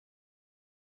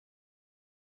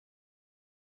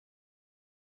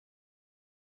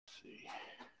see.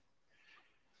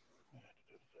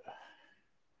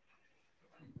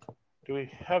 Do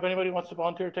we have anybody who wants to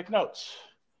volunteer to take notes?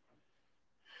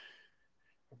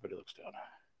 Everybody looks down.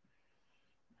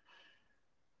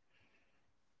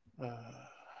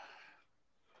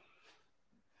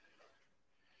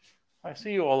 I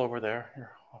see you all over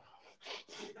there.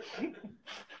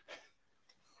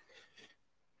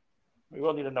 We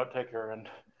will need a note taker, and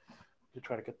to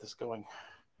try to get this going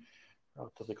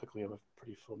relatively quickly. We have a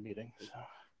pretty full meeting. So.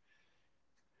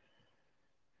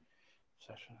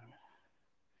 Session.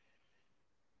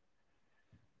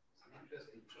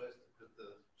 Interesting choice to put the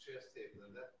chairs table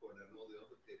in that corner and all the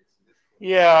other tables in this corner.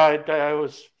 Yeah,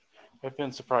 I've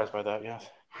been surprised by that, yes.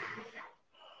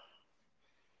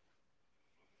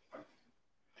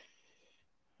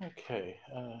 Okay.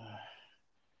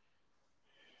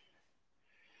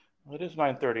 Well, it is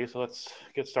 9:30, so let's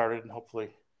get started, and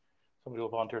hopefully somebody will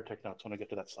volunteer to take notes when I get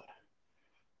to that slide.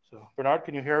 So, Bernard,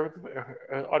 can you hear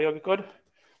audio good?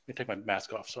 Let me take my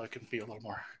mask off so I can be a little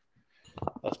more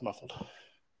less muffled.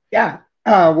 Yeah,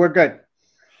 we're good.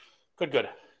 Good.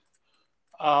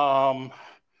 All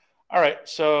right,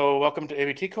 so welcome to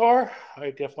AVTCORE,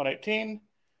 IETF118,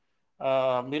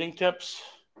 meeting tips.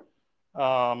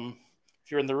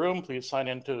 If you're in the room, please sign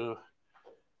into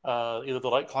either the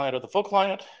light client or the full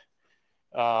client.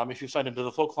 If you sign into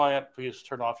the full client, please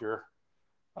turn off your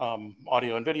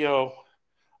audio and video.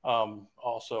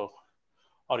 Also,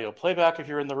 audio playback if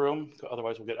you're in the room,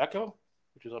 otherwise we'll get echo,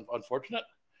 which is unfortunate.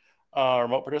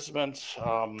 Remote participants,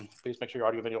 please make sure your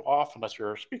audio and video off unless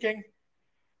you're speaking.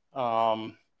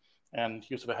 And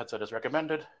use of a headset is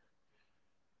recommended.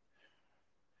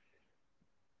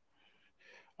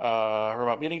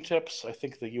 Remote meeting tips. I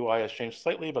think the UI has changed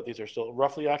slightly, but these are still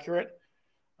roughly accurate.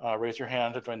 Raise your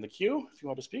hand to join the queue if you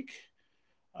want to speak.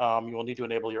 You will need to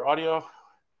enable your audio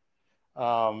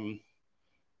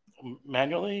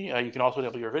manually. You can also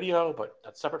enable your video, but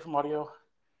that's separate from audio.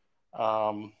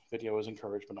 Video is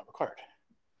encouraged but not required.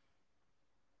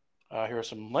 Here are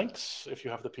some links if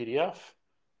you have the PDF.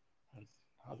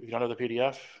 If you don't have the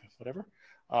PDF, whatever.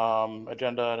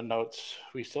 Agenda and notes.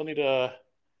 We still need a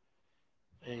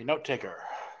note taker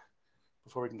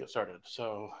before we can get started.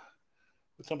 So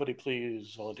would somebody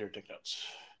please volunteer to take notes?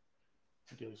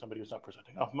 Ideally somebody who's not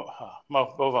presenting. Oh,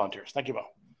 Mo volunteers. Thank you, Mo.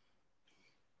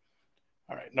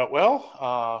 All right, note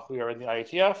well. We are in the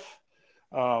IETF.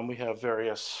 We have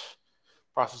various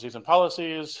processes and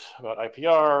policies about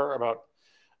IPR, about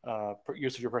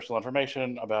use of your personal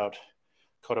information, about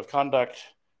code of conduct.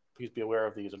 Please be aware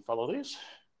of these and follow these.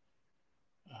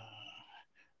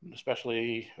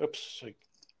 Especially, oops, do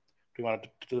we want to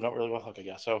do the note really well? Okay,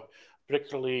 yeah. So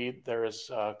particularly there is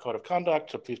a code of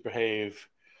conduct, so please behave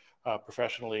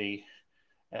professionally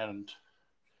and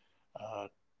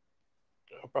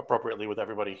appropriately with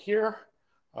everybody here.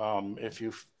 If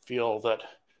you feel that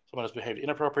someone has behaved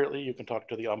inappropriately, you can talk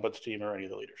to the ombuds team or any of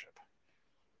the leadership.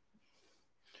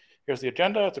 Here's the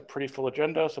agenda. It's a pretty full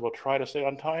agenda, so we'll try to stay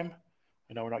on time.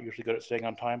 I know we're not usually good at staying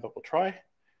on time, but we'll try.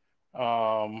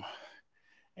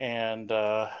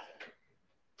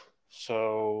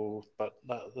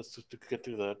 Let's just get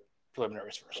through the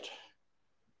preliminaries first.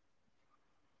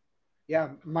 Yeah,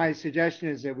 my suggestion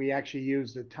is that we actually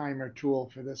use the timer tool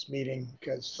for this meeting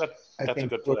because I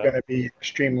think we're going to be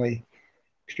extremely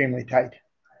tight.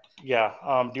 Yeah.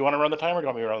 Do you want to run the timer or do you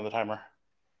want me to run the timer?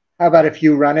 How about if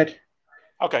you run it?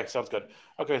 Okay, sounds good.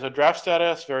 Okay, so draft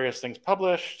status, various things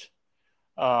published.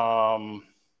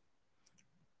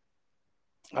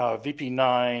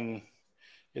 VP9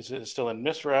 is still in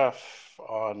misref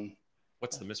on...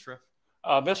 What's the misref?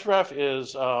 Misref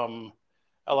is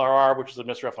LRR, which is a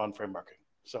misref on frameworking.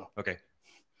 So okay.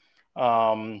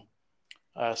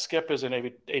 Skip is in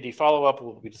AD follow-up.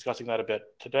 We'll be discussing that a bit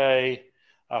today.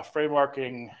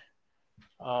 Frameworking,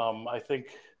 I think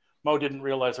Mo didn't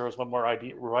realize there was one more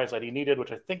revised ID needed,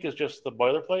 which I think is just the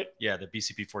boilerplate. Yeah, the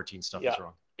BCP 14 stuff is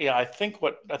wrong. Yeah, I think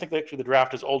actually the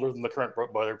draft is older than the current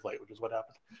boilerplate, which is what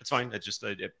happened. It's fine. It's just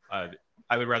I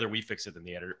would rather we fix it than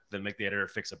the editor than make the editor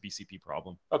fix a BCP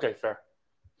problem. Okay, fair.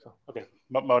 So okay,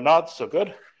 Mo nods, so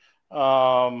good.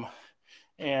 And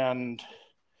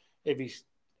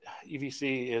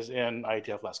EVC is in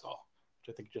IETF last call, which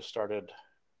I think just started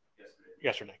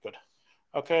yesterday. Good.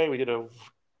 Okay, we did a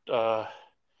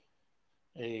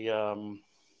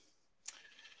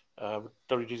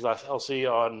WG's last LC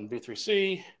on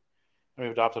B3C, and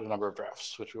we've adopted a number of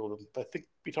drafts, which we will, I think,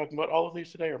 be talking about all of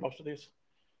these today, or most of these.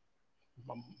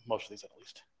 Most of these, at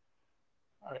least.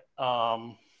 All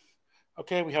right.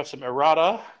 Okay, we have some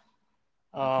errata.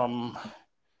 Do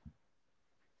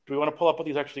we want to pull up what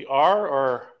these actually are,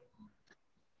 or?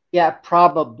 Yeah,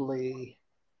 probably.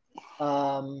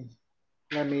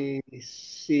 Let me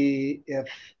see if,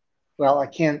 well, I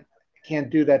can't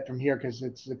do that from here because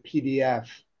it's a PDF.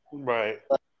 Right.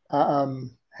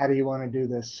 How do you want to do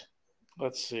this?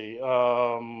 Let's see.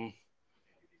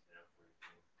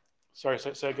 Sorry,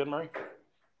 say again, Murray?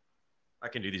 I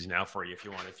can do these now for you if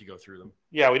you want, if you go through them.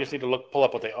 Yeah, we just need to pull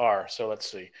up what they are. So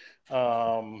let's see.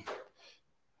 Let's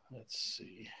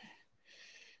see.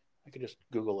 I could just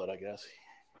Google it, I guess.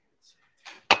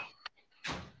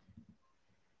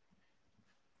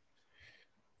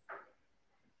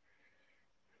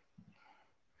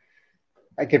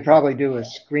 I could probably do a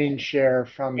screen share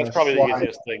from That's the probably slide. the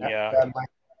easiest thing, yeah.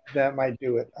 That might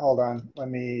do it. Hold on. Let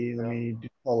me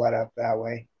pull that up that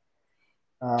way.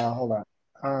 Hold on.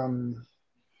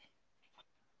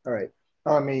 All right.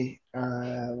 Let me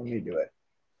do it.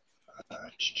 All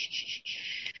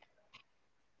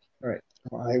right.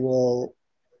 I will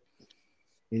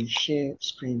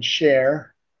screen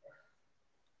share.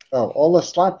 Oh, all the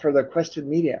slot for the requested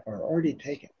media are already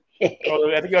taken.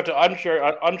 Oh, I think you have to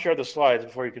unshare the slides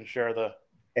before you can share the.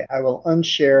 I will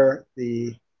unshare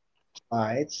the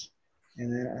slides,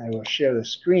 and then I will share the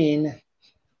screen,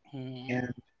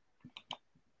 and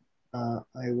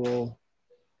I will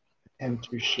attempt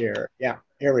to share. Yeah,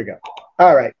 here we go.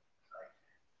 All right.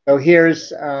 So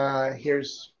here's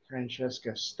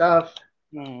Francesca's stuff.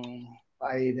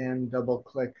 I then double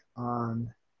click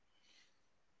on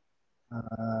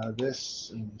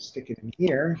this and stick it in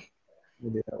here.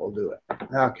 Maybe that will do it.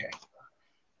 Okay.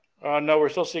 No, we're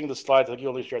still seeing the slides. I think you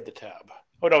only shared the tab.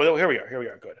 Oh no, here we are. Here we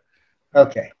are. Good.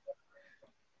 Okay.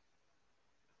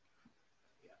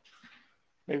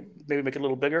 Maybe make it a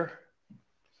little bigger.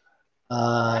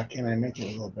 Can I make it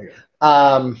a little bigger?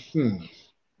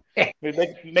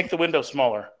 Make the window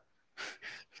smaller.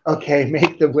 Okay,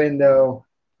 make the window.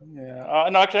 Yeah.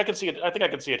 No, actually, I can see it. I think I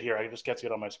can see it here. I just can't see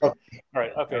it on my screen. Okay. All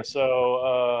right. Okay.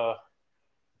 So,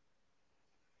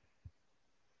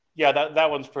 yeah,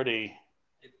 that one's pretty.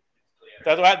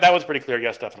 That one's pretty clear.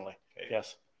 Yes, definitely.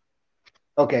 Yes.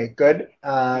 Okay. Good.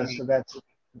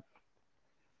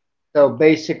 So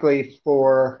basically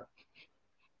for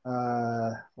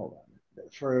hold on.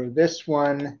 For this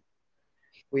one,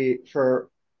 for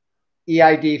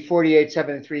EID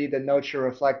 4873, the note should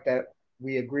reflect that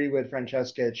we agree with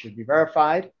Francesca. It should be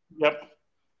verified. Yep.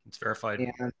 It's verified.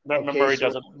 And, Murray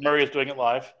does it. Murray is doing it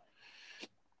live.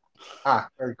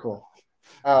 Very cool.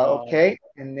 Okay,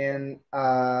 and then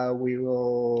we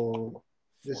will.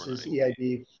 This is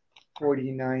EID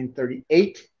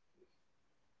 4938.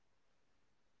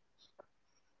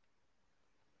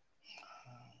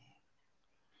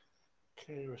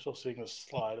 Okay, we're still seeing this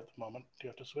slide at the moment. Do you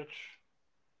have to switch?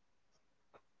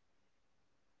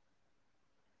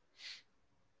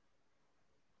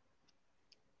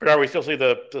 But are we still see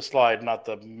the slide, not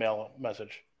the mail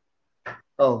message?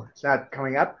 Oh, it's not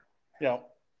coming up? Yeah.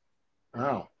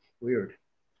 Oh, weird.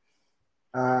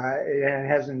 It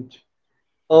hasn't.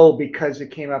 Oh, because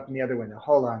it came up in the other window.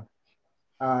 Hold on.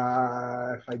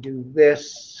 If I do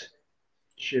this,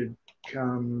 it should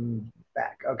come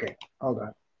back. Okay, hold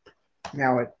on.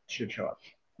 Now it should show up.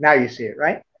 Now you see it,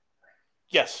 right?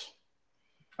 Yes.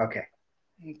 Okay.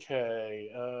 Okay.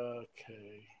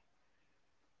 Okay.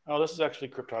 Oh, this is actually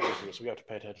cryptography, so we have to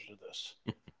pay attention to this.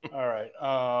 All right.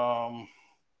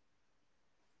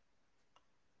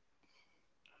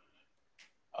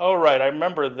 All right. I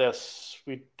remember this.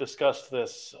 We discussed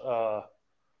this a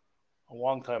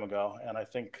long time ago, and I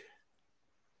think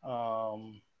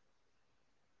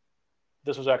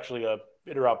this was actually a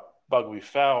interop bug we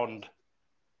found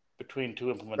between two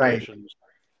implementations, right.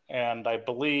 And I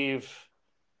believe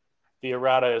the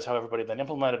errata is how everybody then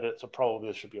implemented it, so probably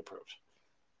this should be approved.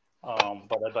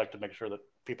 But I'd like to make sure that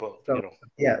people,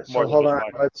 Yeah, so hold on.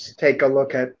 Let's take a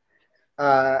look at,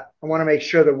 I want to make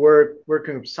sure the work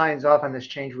group signs off on this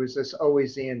change. Was this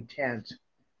always the intent?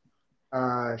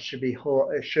 Should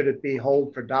it be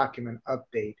hold for document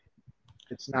update?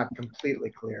 It's not completely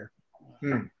clear.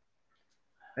 I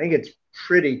think it's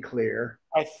pretty clear.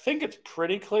 I think it's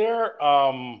pretty clear.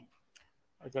 Go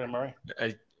ahead, Murray.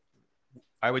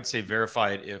 I would say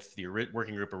verified if the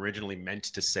working group originally meant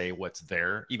to say what's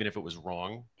there, even if it was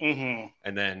wrong,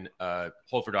 and then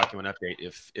hold for document update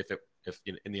if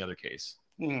in the other case.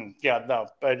 Yeah, no,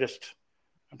 I'm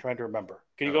trying to remember.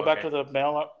 Can you go back to the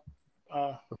mail?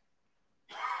 There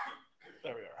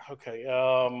we are. Okay.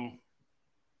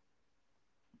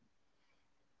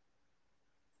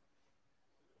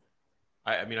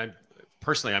 I mean, I'm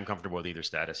comfortable with either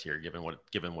status here, given what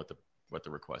the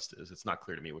request is. It's not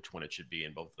clear to me which one it should be,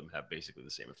 and both of them have basically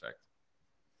the same effect.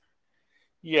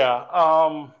 Yeah.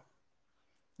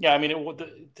 Yeah. I mean,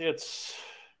 it's.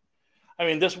 I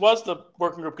mean, this was the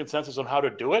working group consensus on how to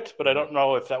do it, but I don't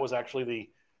know if that was actually the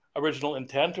original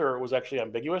intent or it was actually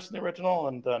ambiguous in the original.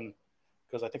 And then,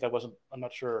 because I think I'm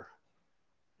not sure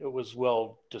it was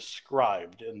well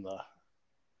described in the,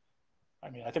 I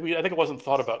mean, I think it wasn't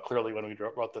thought about clearly when we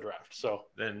wrote the draft. So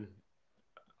then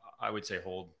I would say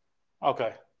hold.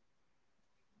 Okay.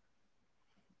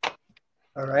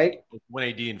 All right. One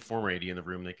AD and former AD in the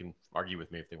room, they can argue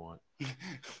with me if they want.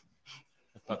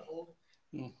 Both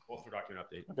for document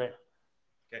update. Okay.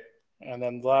 Okay. And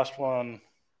then the last one.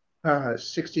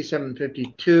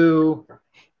 6752.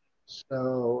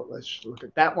 So let's look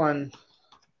at that one.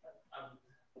 I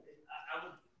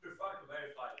would prefer to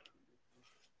verify.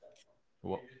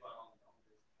 Well,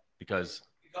 because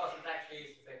it actually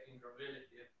is affecting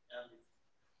durability, and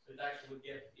so it actually would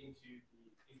get into the,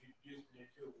 if you use the new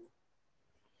tool,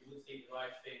 you would see the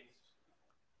right things,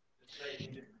 and you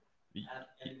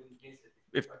would miss it.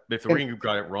 If the working group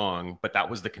got it wrong, but that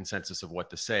was the consensus of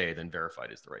what to say, then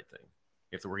verified is the right thing.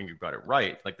 If the working group got it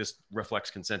right, like this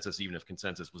reflects consensus, even if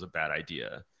consensus was a bad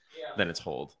idea, then it's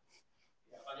hold.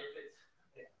 Yeah, but if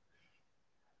it's,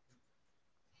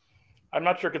 I'm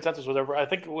not sure consensus was ever, I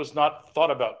think it was not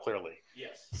thought about clearly.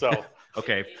 yes. So,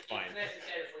 okay, fine. It's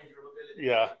necessary for interoperability.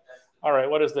 Yeah. All right.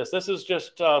 What is this? This is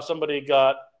just somebody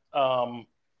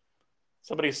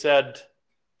said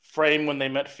frame when they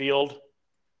meant field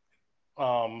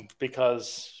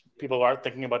because people aren't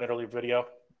thinking about interleave video.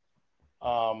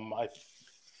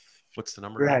 What's the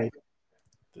number? Right.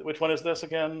 Which one is this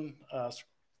again?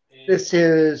 This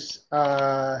is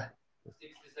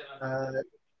 67.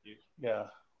 Yeah.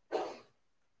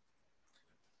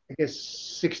 I guess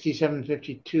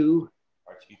 6752.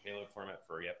 RT payload format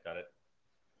for, yep, got it.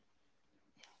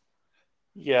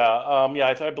 Yeah.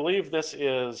 I believe this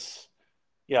is,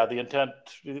 the intent.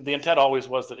 The intent always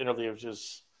was that interleave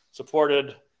is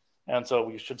supported, and so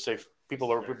we should say people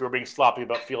were being sloppy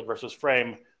about field versus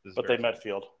frame, but they meant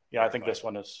field. Yeah, verified. I think this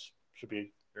one should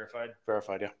be verified.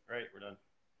 Verified. Yeah. All right, we're done.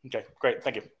 Okay, great.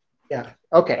 Thank you. Yeah.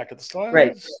 Okay. Back to the slides.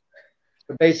 Great.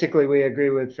 So basically, we agree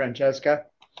with Francesca.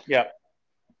 Yeah.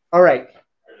 All right.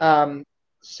 Actually,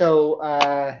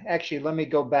 let me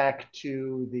go back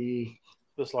to the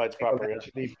slides proper. Yeah.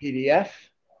 To the PDF,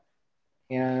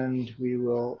 and we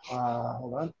will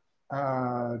hold on.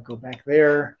 Go back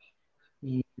there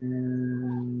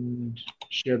and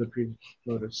share the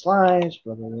preloaded slides.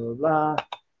 Blah blah blah blah.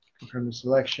 Confirm the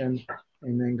selection,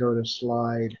 and then go to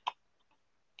slide.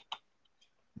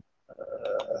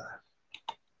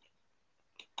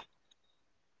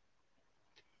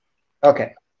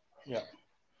 Okay. Yeah.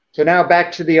 So now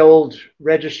back to the old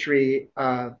registry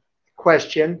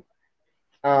question.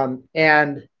 And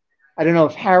I don't know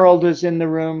if Harold is in the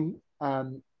room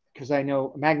because I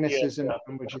know Magnus is in the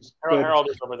room, which is good. Harold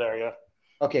is over there, yeah.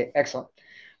 Okay, excellent.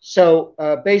 So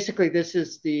basically, this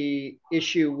is the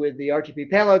issue with the RTP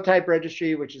payload type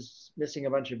registry, which is missing a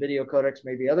bunch of video codecs,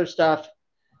 maybe other stuff.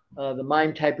 The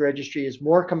MIME type registry is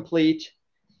more complete.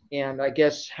 And I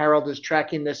guess Harold is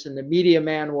tracking this in the Media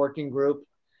Man working group.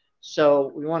 So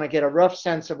we want to get a rough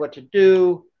sense of what to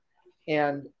do.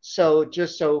 And so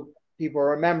just so people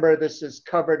remember, this is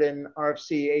covered in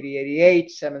RFC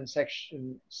 8088,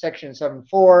 section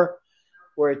 7.4,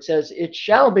 where it says, it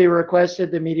shall be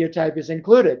requested the media type is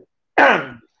included.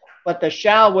 But the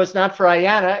shall was not for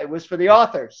IANA, it was for the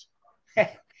authors.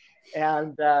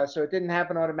 And so it didn't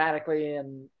happen automatically,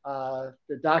 and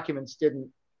the documents didn't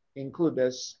include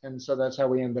this. And so that's how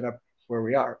we ended up where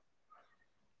we are.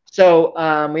 So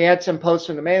we had some posts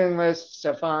from the mailing list.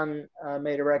 Stefan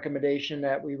made a recommendation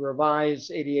that we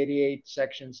revise 8088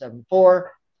 section 7.4.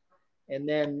 And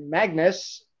then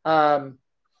Magnus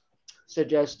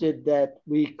suggested that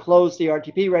we close the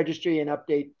RTP registry and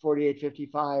update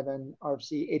 4855 and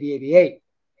RFC 8088.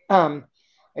 And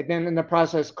then in the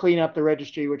process, clean up the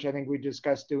registry, which I think we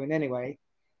discussed doing anyway.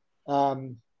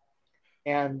 And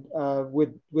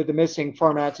with the missing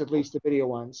formats, at least the video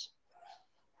ones.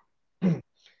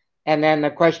 And then the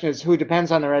question is, who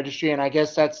depends on the registry? And I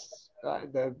guess that's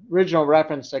the original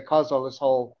reference that caused all this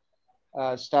whole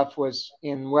stuff was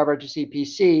in WebRTC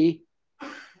PC.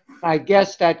 I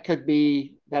guess that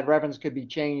reference could be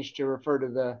changed to refer to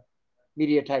the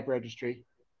media type registry.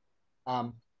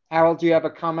 Harold, do you have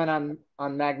a comment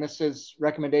on Magnus's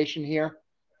recommendation here?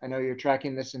 I know you're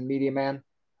tracking this in Media Man.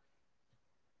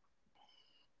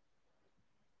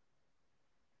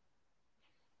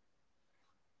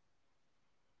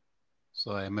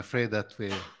 So I'm afraid that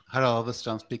Harald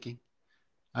Alvestrand speaking.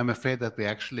 I'm afraid that we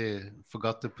actually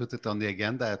forgot to put it on the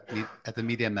agenda at the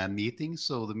Media Man meeting.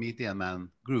 So the Media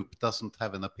Man group doesn't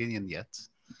have an opinion yet.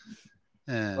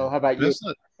 Well, how about you?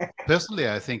 Personally,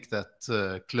 I think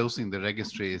that closing the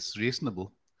registry is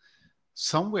reasonable.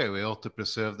 Somewhere we ought to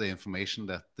preserve the information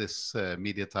that this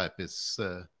media type is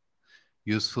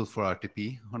useful for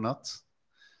RTP or not.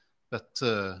 But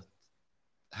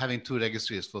having two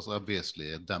registries was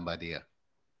obviously a dumb idea.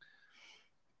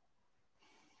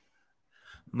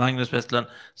 Magnus Westland.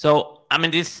 So, I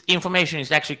mean, this information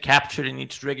is actually captured in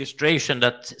each registration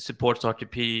that supports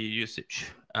RTP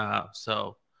usage.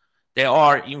 So there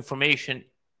are information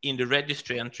in the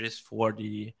registry entries for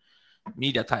the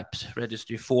media types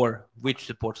registry for which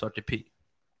supports RTP.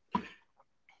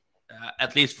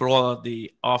 At least for all of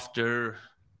the after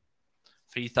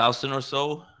 3,000 or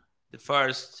so, the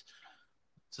first,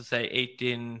 to say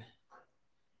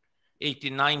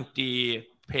 1890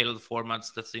 payload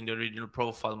formats that's in the original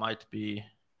profile might be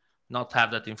not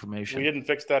have that information. We didn't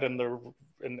fix that in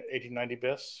 1890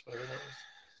 BIS.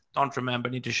 Don't remember.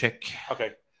 Need to check.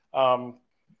 Okay.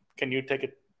 Can you take a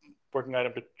working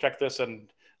item to check this? And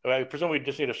I presume we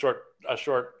just need a short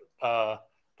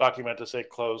document to say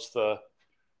close the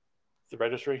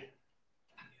registry.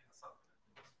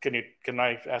 Can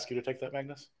I ask you to take that,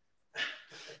 Magnus?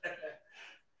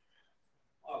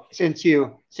 Since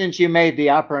you made the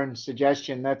operant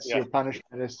suggestion, that's your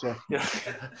punishment is to.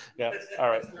 Yeah. All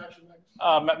right.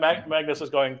 Magnus is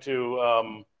going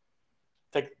to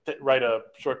write a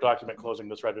short document closing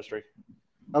this registry.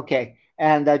 Okay.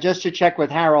 And just to check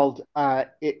with Harold,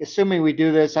 assuming we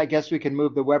do this, I guess we can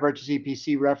move the WebRTC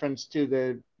PC reference to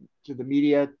the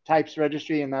media types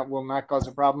registry, and that will not cause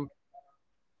a problem.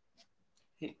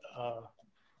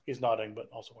 He's nodding, but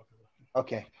also.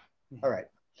 Okay. All right.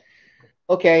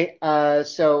 Okay.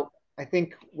 So I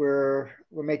think we're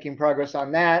making progress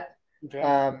on that.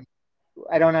 Okay.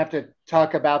 I don't have to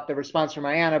talk about the response from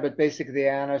IANA, but basically the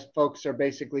IANA folks are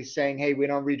basically saying, hey, we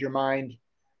don't read your mind,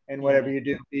 and whatever you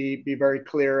do, be very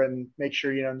clear and make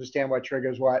sure you understand what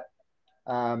triggers what.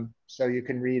 So you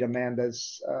can read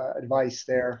Amanda's advice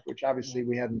there, which obviously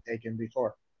we hadn't taken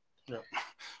before. Yeah.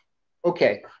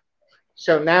 Okay.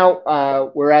 So now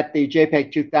we're at the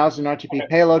JPEG 2000 RTP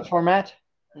payload format.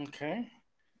 Okay.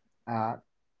 Do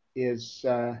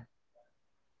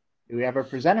we have a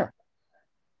presenter?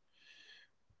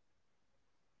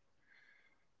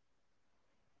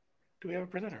 Do we have a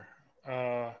presenter?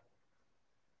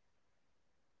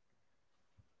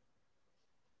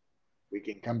 We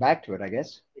can come back to it, I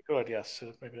guess. We could, yes.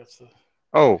 Maybe that's the.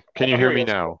 Oh, can you hear me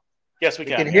now? Yes, we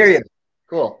can. We can hear you.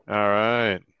 Cool. All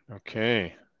right.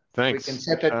 Okay. Thanks. We can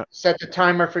set the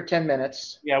timer for 10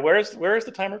 minutes. Yeah. Where is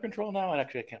the timer control now? And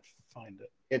actually, I can't find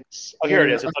it. It's here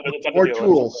it is. It's under more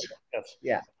tools. Yes.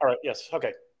 Yeah. All right. Yes.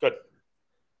 Okay. Good.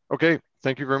 Okay.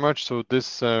 Thank you very much. So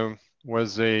this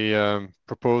was a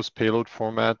proposed payload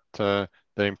format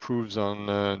that improves on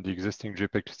the existing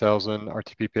JPEG 2000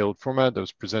 RTP payload format that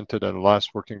was presented at the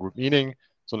last working group meeting.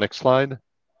 So next slide.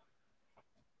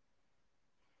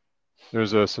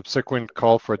 There's a subsequent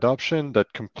call for adoption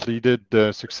that completed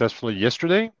successfully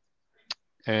yesterday.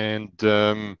 And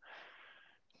there's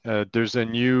a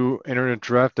new internet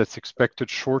draft that's expected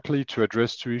shortly to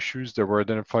address two issues that were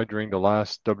identified during the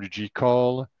last WG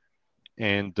call.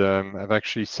 And I've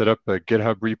actually set up a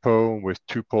GitHub repo with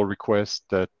 2 pull requests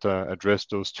that address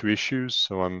those two issues.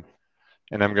 So I'm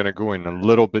going to go in a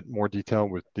little bit more detail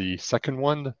with the second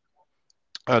one.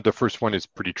 The first one is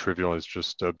pretty trivial. It's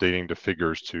just updating the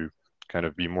figures to kind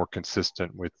of be more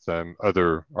consistent with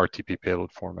other RTP payload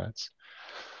formats.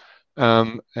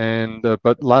 But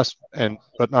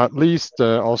not least,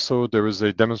 also there was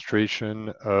a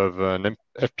demonstration of an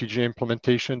FPGA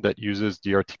implementation that uses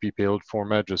the RTP payload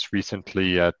format just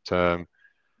recently at an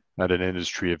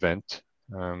industry event.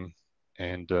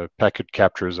 Packet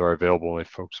captures are available if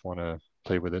folks want to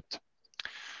play with it.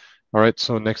 All right,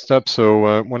 so next up,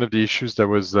 so one of the issues that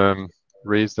was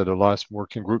raised at the last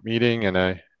working group meeting, and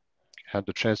I had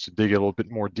the chance to dig a little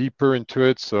bit more deeper into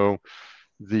it. So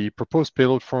the proposed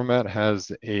payload format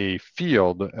has a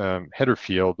field, header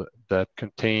field, that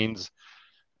contains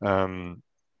a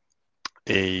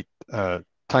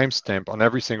timestamp on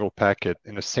every single packet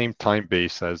in the same time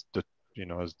base as the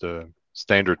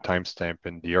standard timestamp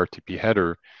in the RTP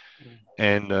header.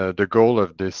 And the goal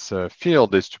of this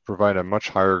field is to provide a much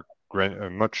higher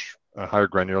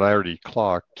granularity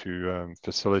clock to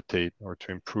facilitate or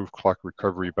to improve clock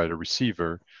recovery by the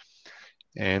receiver.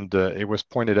 And it was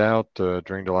pointed out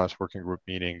during the last working group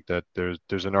meeting that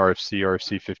there's an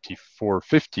RFC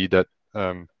 5450 that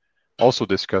also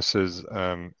discusses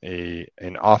an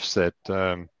offset,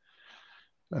 a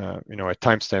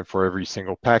timestamp for every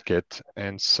single packet.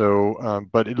 And so,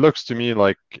 but it looks to me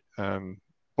like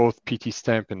both PT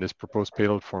stamp in this proposed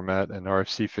payload format and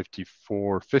RFC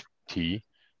 5450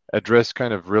 address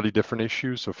kind of really different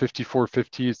issues. So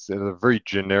 5450 is a very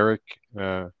generic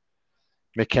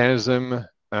mechanism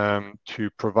to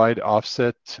provide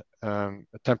offset, a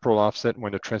temporal offset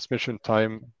when the transmission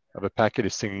time of a packet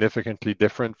is significantly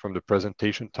different from the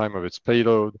presentation time of its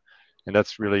payload. And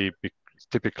that's really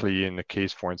typically in the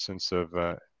case, for instance, of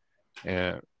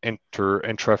interframe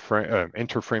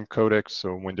codecs.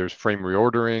 So when there's frame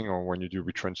reordering, or when you do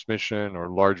retransmission, or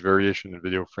large variation in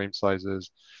video frame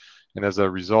sizes. And as a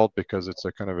result, because it's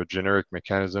a kind of a generic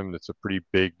mechanism, it's a pretty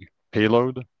big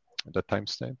payload, the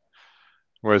timestamp.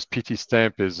 Whereas PT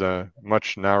stamp is a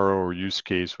much narrower use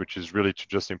case, which is really to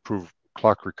just improve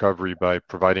clock recovery by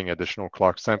providing additional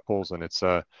clock samples. And it's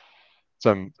a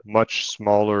much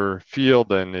smaller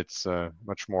field, and it's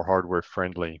much more hardware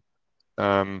friendly.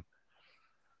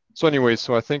 So anyway,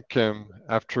 so I think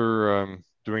after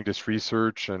doing this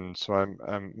research, and so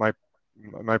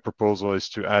my proposal is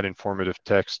to add informative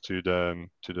text to this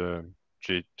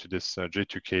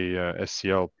J2K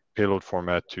SCL payload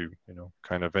format to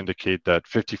kind of indicate that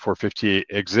 5450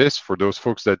 exists for those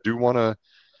folks that do want to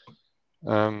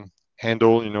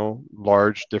handle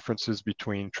large differences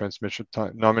between transmission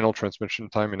time, nominal transmission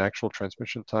time, and actual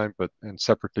transmission time, and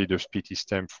separately there's PT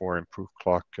stamp for improved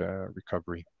clock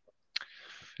recovery.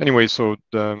 Anyway, so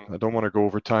I don't want to go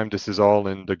over time. This is all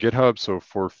in the GitHub. So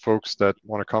for folks that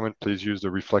want to comment, please use the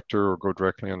reflector or go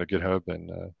directly on the GitHub and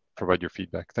provide your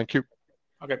feedback. Thank you.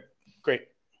 Okay, great.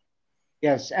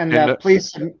 Yes, and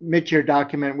please submit your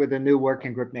document with a new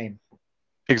working group name.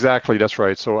 Exactly, that's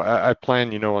right. So I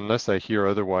plan, unless I hear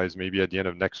otherwise, maybe at the end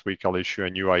of next week, I'll issue a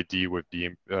new ID with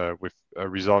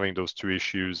resolving those two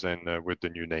issues and with the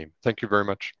new name. Thank you very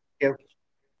much. Thank you.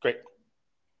 Great.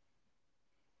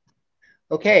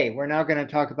 Okay, we're now going to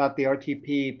talk about the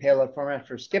RTP payload format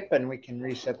for skip, and we can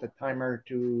reset the timer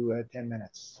to 10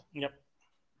 minutes. Yep.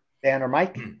 Dan or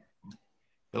Mike?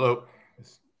 Hello.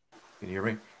 Can you hear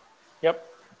me? Yep.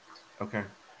 Okay.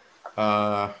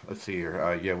 Let's see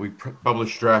here. Yeah, we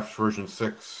published draft version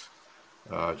 6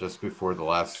 just before the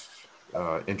last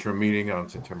interim meeting on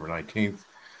September 19th.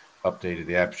 Updated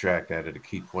the abstract, added a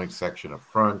key point section up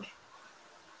front,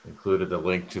 included a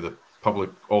link to the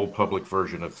old public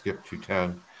version of Skip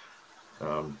 210.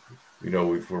 We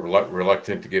were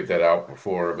reluctant to give that out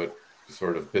before, but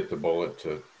sort of bit the bullet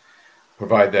to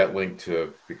provide that link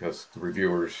because the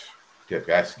reviewers kept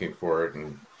asking for it,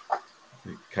 and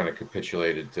we kind of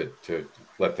capitulated to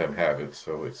let them have it.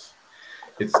 So it's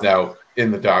now in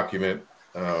the document.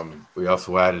 We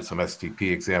also added some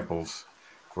STP examples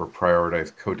for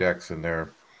prioritized codecs in there.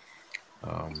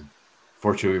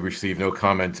 Fortunately, we received no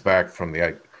comments back from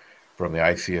the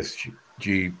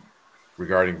ICSG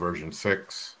regarding version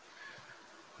 6.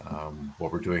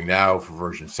 What we're doing now for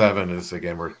version 7 is,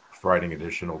 again, we're providing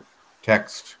additional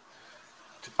text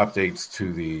updates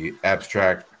to the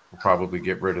abstract. We'll probably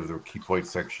get rid of the key point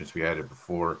sections we added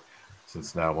before,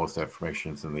 since now most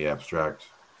information is in the abstract.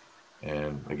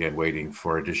 And again, waiting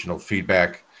for additional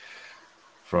feedback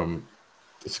from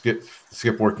the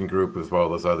skip working group, as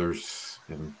well as others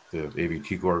in the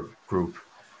AVTCORE group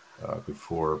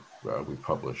before we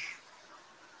publish.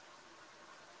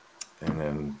 And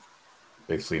then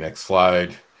basically next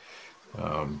slide.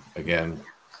 Again,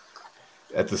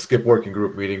 at the skip working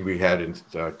group meeting we had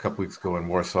a couple weeks ago in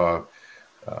Warsaw,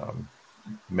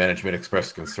 management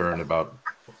expressed concern about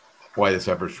why this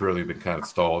effort's really been kind of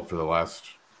stalled for the last,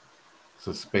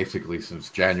 basically since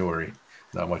January.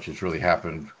 Not much has really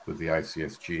happened with the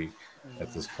ICSG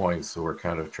at this point, so we're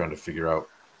kind of trying to figure out,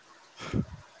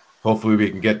 hopefully we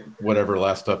can get whatever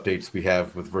last updates we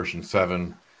have with version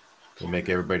 7 to make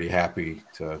everybody happy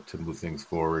to move things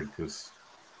forward, because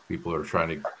people are trying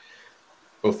to,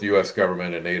 both the US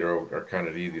government and NATO are kind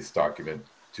of need this document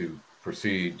to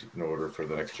proceed in order for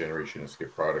the next generation of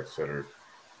skip products that are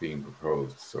being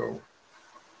proposed. So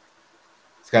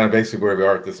it's kind of basically where we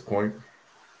are at this point.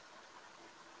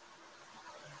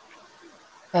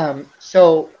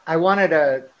 So I wanted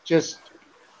to just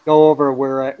go over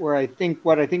what I think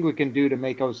we can do to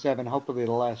make 07 hopefully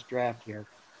the last draft here,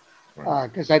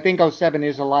 because I think 07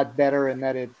 is a lot better in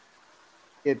that it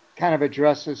kind of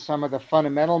addresses some of the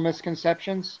fundamental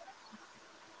misconceptions.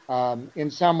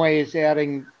 In some ways,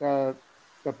 adding the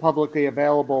publicly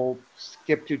available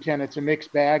Skip 210, it's a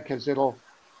mixed bag, because it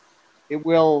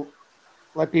will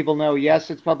let people know, yes,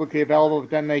 it's publicly available, but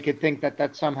then they could think that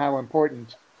that's somehow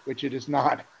important, which it is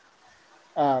not.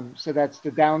 So that's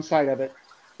the downside of it.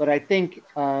 But I think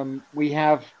we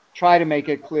have tried to make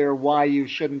it clear why you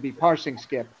shouldn't be parsing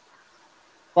skip.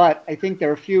 But I think there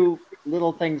are a few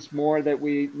little things more that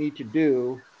we need to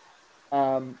do.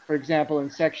 For example, in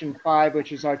section 5,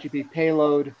 which is RTP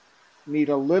payload, need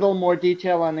a little more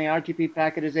detail on the RTP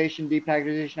packetization,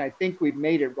 depacketization. I think we've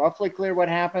made it roughly clear what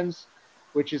happens,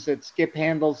 which is that skip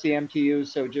handles the MTU,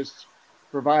 so just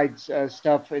provides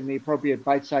stuff in the appropriate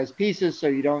bite-sized pieces, so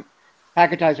you don't,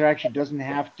 packetizer actually doesn't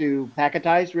have to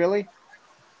packetize really,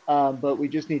 but we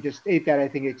just need to state that, I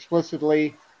think,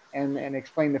 explicitly and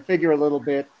explain the figure a little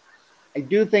bit. I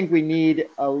do think we need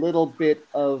a little bit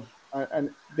of,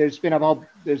 there's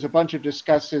a bunch of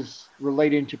discusses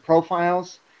relating to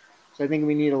profiles. So I think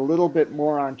we need a little bit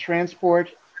more on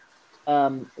transport,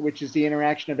 which is the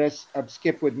interaction of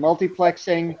skip with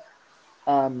multiplexing.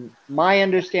 My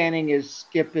understanding is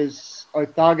skip is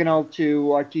orthogonal to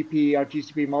RTP,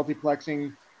 RTCP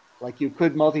multiplexing. Like you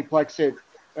could multiplex it,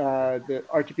 the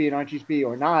RTP and RTCP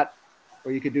or not,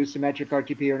 or you could do symmetric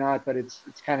RTP or not, but it's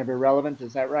kind of irrelevant.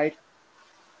 Is that right?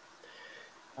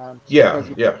 Yeah.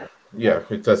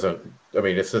 It doesn't. I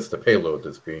mean, it's just the payload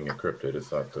that's being encrypted.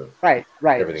 It's not the right.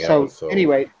 Everything So, else. So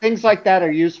anyway, things like that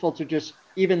are useful to just,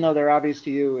 even though they're obvious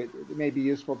to you, it may be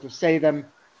useful to say them,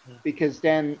 because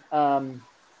then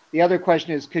the other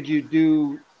question is, could you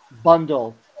do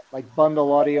bundle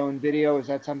audio and video? Is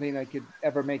that something that could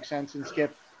ever make sense in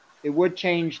Skip? It would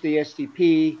change the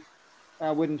STP.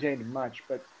 Wouldn't change much,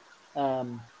 but that's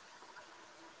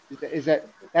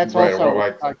right. also.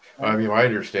 Well, I mean, my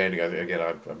understanding. Again,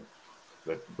 I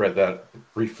read that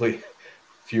briefly a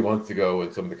few months ago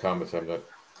in some of the comments. I'm not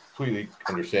completely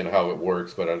understand how it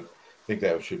works, but I think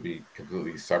that should be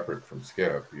completely separate from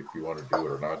Skip if you want to do it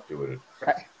or not do it.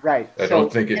 Right. I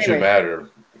don't think it should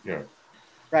matter. You know.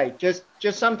 Right. Just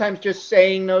sometimes just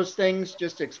saying those things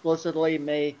just explicitly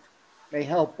may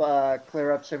help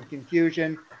clear up some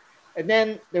confusion. And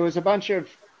then there was a bunch of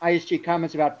ISG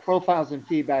comments about profiles and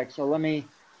feedback. So let me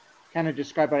kind of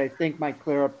describe what I think might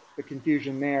clear up the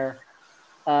confusion there,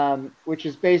 which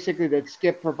is basically that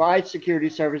Skip provides security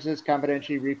services,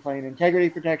 confidentiality, replay, and integrity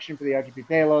protection for the RTP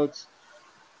payloads.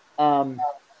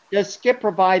 Does Skip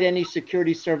provide any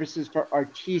security services for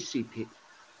RTCP?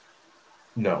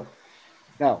 No.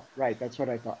 No, right. That's what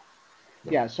I thought.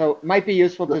 No. Yeah, so it might be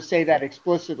useful to say that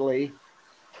explicitly.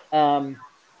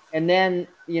 And then,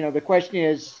 the question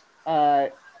is,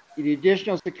 the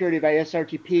additional security by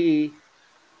SRTP,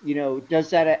 does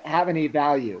that have any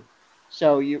value?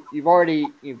 So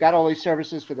you've got all these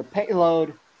services for the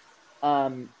payload.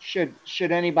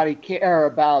 Should anybody care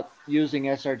about using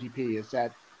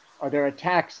SRTP? Are there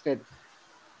attacks that,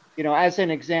 as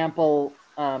an example,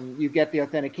 you get the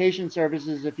authentication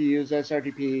services if you use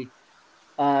SRTP,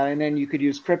 and then you could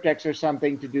use Cryptex or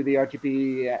something to do the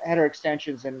RTP header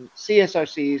extensions and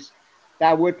CSRCs.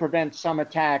 That would prevent some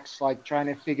attacks, like trying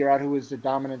to figure out who is the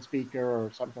dominant speaker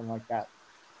or something like that.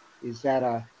 Is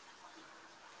there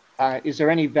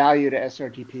any value to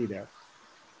SRTP there?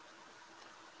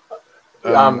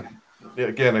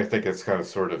 Again, I think it's kind of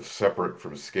sort of separate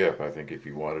from Skip. I think if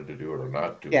you wanted to do it or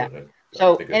not do it.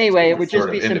 So anyway, it would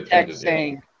just be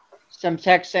some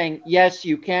text saying, yes,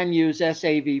 you can use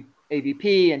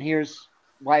SAVP, and here's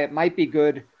why it might be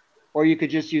good, or you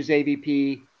could just use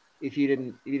AVP if you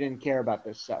didn't care about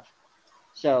this stuff.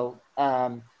 So,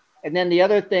 and then the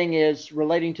other thing is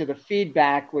relating to the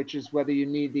feedback, which is whether you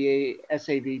need the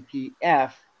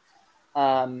SAVPF.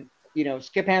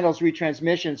 Skip handles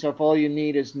retransmission, so if all you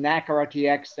need is NAC or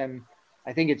RTX, then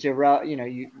I think it's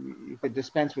you could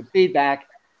dispense with feedback.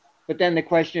 But then the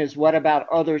question is, what about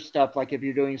other stuff? Like if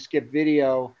you're doing skip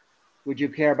video, would you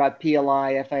care about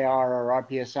PLI, FAR, or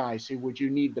RPSI? So would you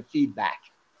need the feedback?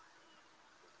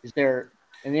 Is there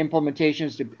an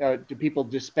implementations? Do people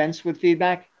dispense with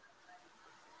feedback?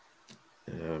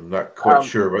 I'm not quite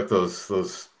sure what those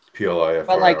PLI, FAR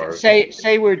but like are.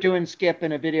 Say we're doing skip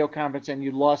in a video conference and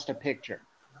you lost a picture.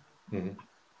 Mm-hmm.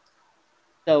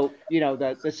 So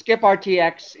the skip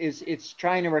RTX it's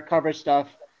trying to recover stuff,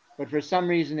 but for some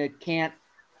reason it can't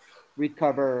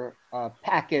recover a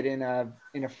packet in a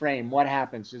frame. What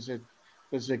happens?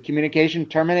 Does the communication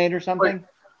terminate or something?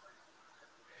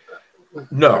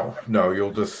 No.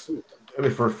 You'll just, I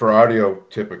mean, for audio,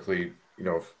 typically,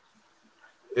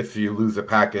 if you lose a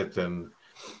packet, then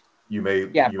you may.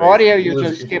 Yeah, for audio, you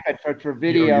just skip it. For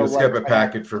video, you skip a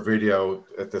packet. For video,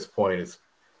 at this point, it's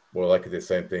more likely the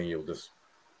same thing. You'll just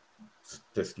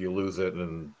you lose it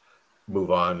and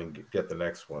move on and get the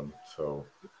next one. So.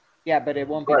 Yeah, but it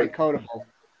won't be decodable.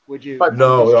 Would you?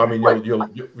 No, I mean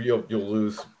you'll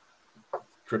lose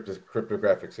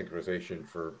cryptographic synchronization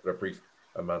for a brief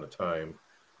amount of time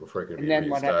before it can be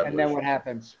reestablished. And then what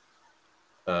happens?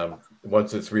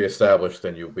 Once it's reestablished,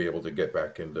 then you'll be able to get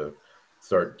back into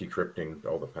start decrypting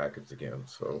all the packets again.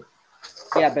 So.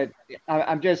 Yeah, but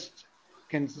I'm just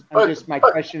my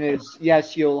question is,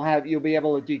 yes, you'll be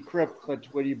able to decrypt, but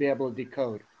will you be able to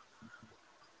decode?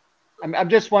 I'm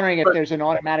just wondering if there's an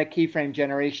automatic keyframe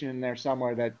generation in there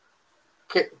somewhere that,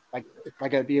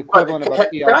 the equivalent of a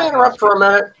PL. Can I interrupt for a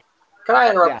minute? Can I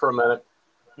interrupt for a minute?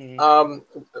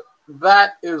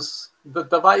 That is, the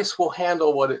device will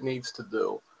handle what it needs to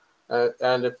do.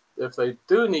 And if they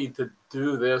do need to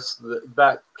do this,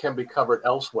 that can be covered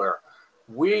elsewhere.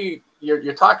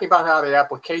 You're talking about how the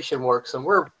application works, and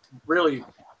we're really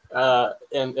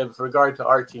in regard to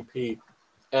RTP,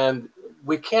 and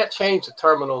we can't change the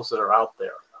terminals that are out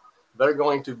there. They're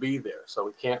going to be there, so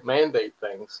we can't mandate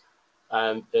things.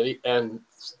 And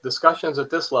discussions at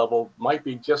this level might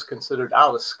be just considered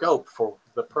out of scope for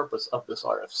the purpose of this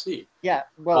RFC. Yeah,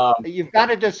 well, you've got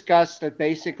to discuss that.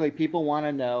 Basically, people want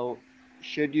to know,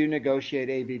 should you negotiate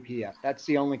AVPF? That's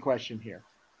the only question here,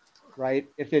 right?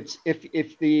 If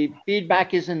the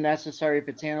feedback isn't necessary, if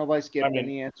it's handled by Skip, then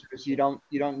the answer is you don't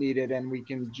need it, and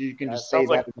you can just say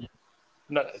that.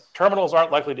 No, terminals aren't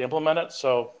likely to implement it,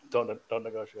 so don't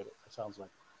negotiate it. It sounds like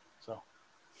so.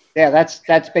 Yeah,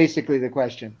 that's basically the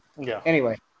question. Yeah.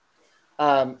 Anyway,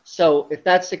 so if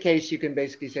that's the case, you can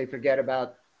basically say forget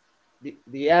about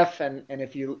the F, and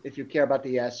if you care about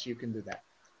the S, you can do that.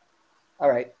 All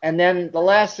right, and then the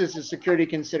last is the security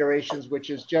considerations, which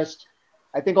is just,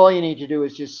 I think all you need to do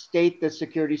is just state the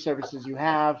security services you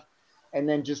have, and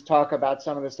then just talk about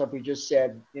some of the stuff we just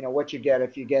said. What you get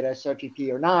if you get SRTP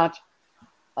or not,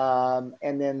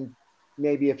 and then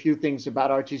maybe a few things about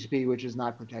RTCP, which is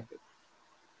not protected.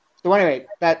 So anyway,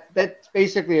 that's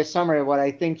basically a summary of what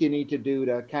I think you need to do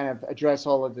to kind of address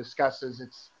all the discusses.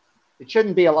 It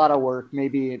shouldn't be a lot of work,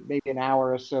 maybe an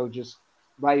hour or so just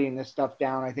writing this stuff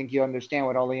down. I think you understand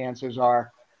what all the answers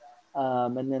are,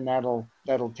 and then that'll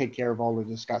take care of all the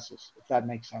discusses, if that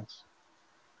makes sense.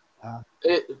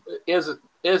 Is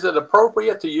it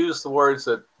appropriate to use the words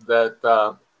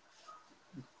that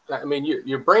I mean,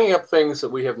 you're bringing up things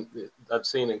that I've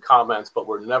seen in comments, but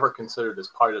were never considered as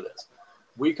part of this.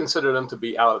 We consider them to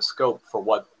be out of scope for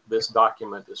what this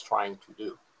document is trying to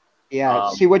do. Yeah.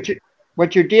 See, what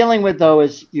you're dealing with, though,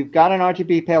 is you've got an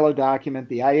RTP payload document.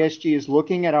 The ISG is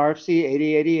looking at RFC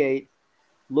 8088,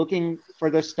 looking for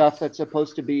the stuff that's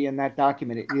supposed to be in that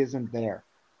document. It isn't there.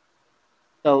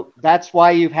 So that's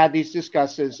why you've had these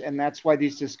discussions, and that's why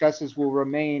these discussions will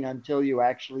remain until you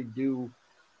actually do.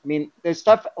 I mean, there's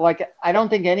stuff like, I don't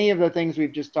think any of the things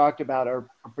we've just talked about are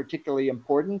particularly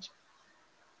important.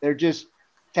 They're just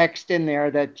text in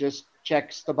there that just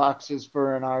checks the boxes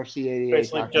for an RFC 88.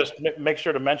 Basically, just make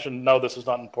sure to mention, no, this is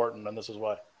not important, and this is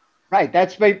why. Right.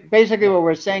 That's basically what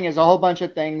we're saying, is a whole bunch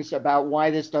of things about why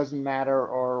this doesn't matter,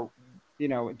 or,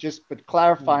 but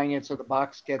clarifying it so the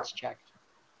box gets checked.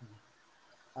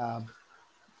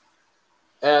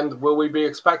 And will we be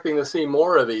expecting to see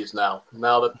more of these now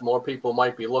that more people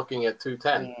might be looking at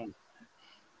 210?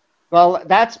 Well,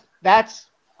 that's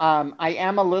I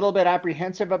am a little bit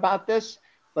apprehensive about this,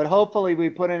 but hopefully we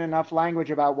put in enough language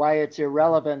about why it's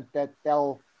irrelevant that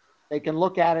they can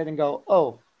look at it and go,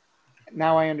 oh,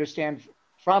 now I understand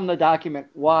from the document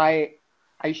why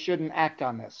I shouldn't act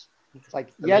on this. It's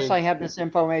like, yes, I have this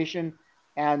information,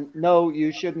 and no,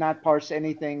 you should not parse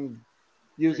anything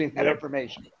using that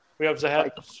information. We have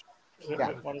Zahed.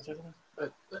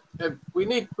 We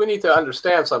need to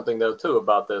understand something, though, too,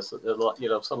 about this.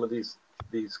 Some of these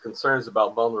concerns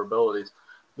about vulnerabilities.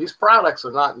 These products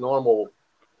are not normal.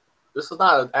 This is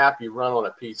not an app you run on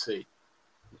a PC.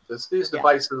 These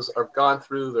devices have gone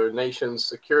through their nation's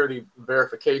security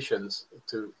verifications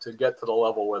to get to the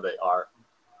level where they are.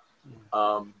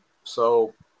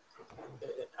 So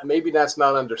maybe that's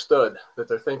not understood, that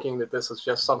they're thinking that this is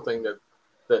just something that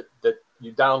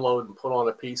you download and put on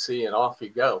a PC and off you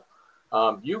go.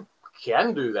 You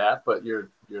can do that, but you're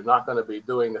not going to be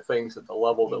doing the things at the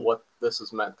level that what this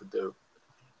is meant to do.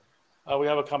 We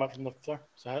have a comment from the floor.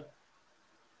 Zahed.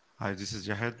 Hi, this is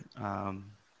Jahed.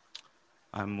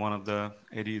 I'm one of the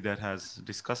AD that has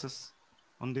discusses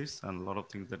on this, and a lot of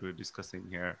things that we're discussing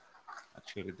here.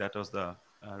 Actually, that was the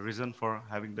reason for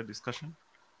having the discussion,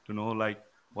 to know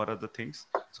what are the things.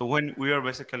 So when we are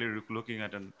basically looking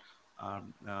at an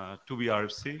to be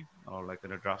RFC, or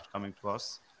a draft coming to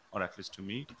us, or at least to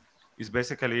me, is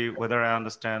basically whether I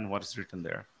understand what is written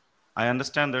there. I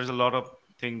understand there's a lot of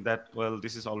things that, well,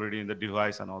 this is already in the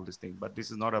device and all these things, but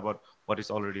this is not about what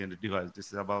is already in the device. This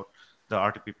is about the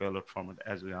RTP payload format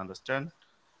as we understand.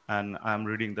 And I'm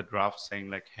reading the draft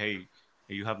saying hey,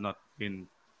 you have not been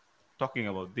talking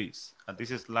about this.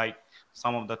 This is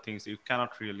some of the things you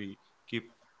cannot really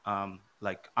keep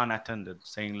unattended,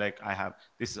 saying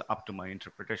this is up to my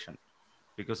interpretation.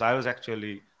 Because I was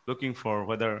actually looking for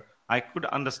whether I could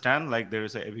understand like there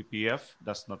is a AVPF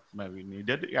that's not maybe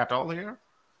needed at all here,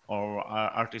 or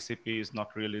RTCP is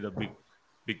not really the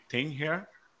big thing here.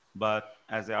 But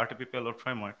as the RTP payload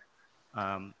framework,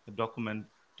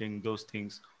 documenting those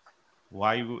things,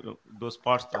 why those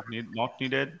parts are not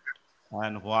needed,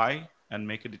 and why, and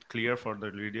make it clear for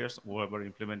the leaders, whoever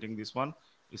implementing this one,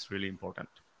 is really important.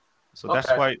 So that's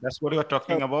why, that's what we are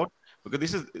talking about, because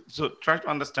this is, so try to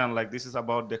understand, like this is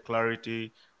about the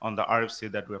clarity on the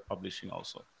RFC that we're publishing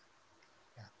also.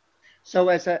 Yeah. So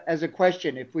as a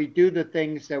question, if we do the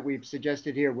things that we've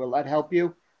suggested here, will that help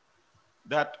you?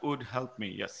 That would help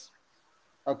me, yes.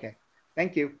 Okay,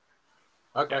 thank you.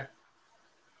 Okay.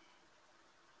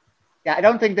 Yeah, I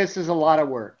don't think this is a lot of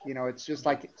work. You know, it's just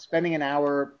like spending an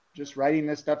hour just writing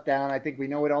this stuff down. I think we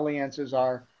know what all the answers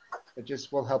are. It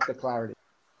just will help the clarity.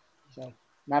 So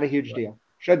not a huge deal.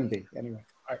 Shouldn't be, anyway.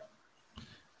 All right.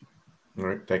 All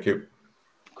right, thank you.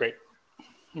 Great.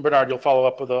 Bernard, you'll follow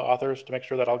up with the authors to make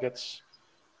sure that all gets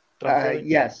done for you?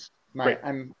 Yes. Great.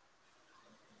 I'm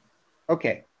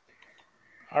okay.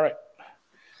 All right.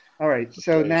 All right,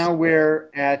 so now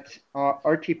we're at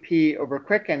RTP over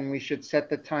quick, and we should set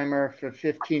the timer for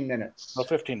 15 minutes. Oh,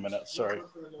 15 minutes, sorry.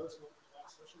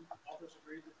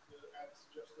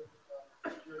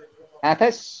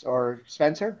 Athos or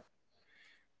Spencer?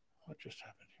 What just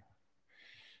happened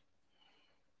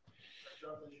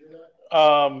here?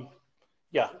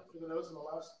 Yeah. For the notes in the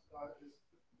last,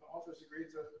 the authors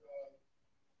agreed to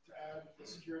add the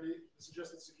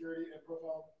suggested security and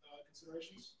profile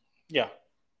considerations. Yeah.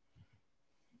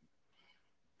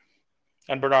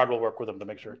 And Bernard will work with them to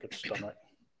make sure it gets done right.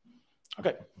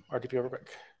 Okay, RTP over quick.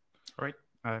 All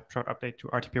right, short update to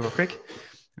RTP over quick.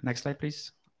 Next slide,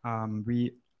 please.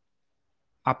 We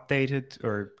updated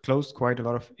or closed quite a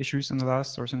lot of issues in the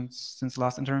last, or since the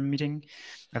last interim meeting.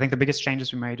 I think the biggest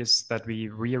changes we made is that we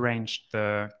rearranged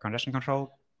the congestion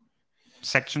control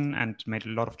section and made a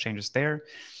lot of changes there.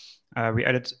 We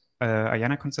added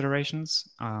IANA considerations.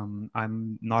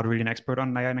 I'm not really an expert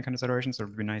on IANA considerations, so it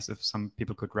would be nice if some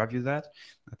people could review that.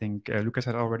 I think Lucas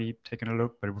had already taken a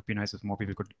look, but it would be nice if more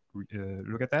people could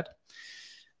look at that.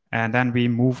 And then we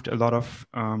moved a lot of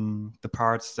the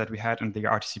parts that we had in the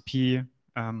RTCP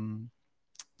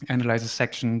analysis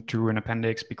section to an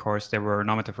appendix, because there were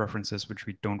normative references which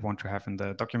we don't want to have in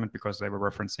the document because they were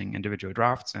referencing individual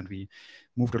drafts, and we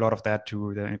moved a lot of that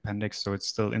to the appendix, so it's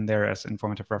still in there as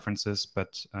informative references,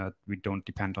 but we don't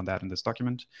depend on that in this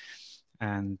document.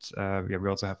 And we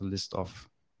also have a list of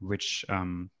which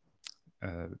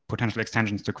potential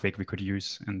extensions to Quake we could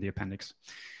use in the appendix.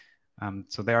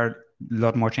 So there are a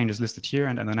lot more changes listed here,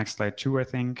 and on the next slide too, I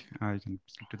think you can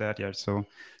skip to that. Yeah, so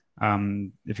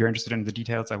if you're interested in the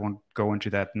details, I won't go into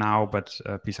that now, but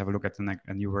please have a look at the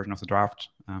a new version of the draft.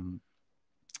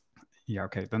 Yeah,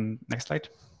 okay, then next slide.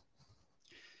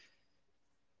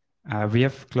 We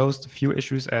have closed a few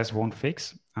issues as won't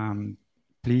fix.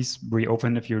 Please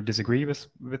reopen if you disagree with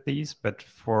these, but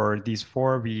for these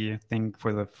 4, we think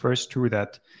for the first 2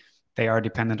 that they are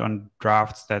dependent on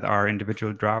drafts that are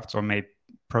individual drafts or may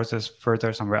process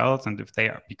further somewhere else. And if they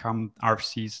become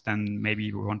RFCs, then maybe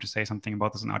we want to say something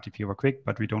about this in RTP over quick,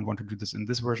 but we don't want to do this in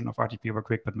this version of RTP over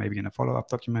quick, but maybe in a follow-up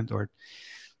document or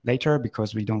later,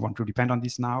 because we don't want to depend on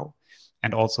these now.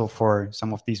 And also for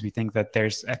some of these, we think that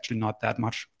there's actually not that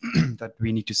much that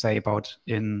we need to say about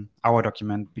in our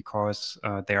document, because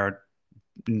they are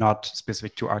not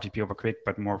specific to RTP over quick,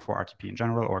 but more for RTP in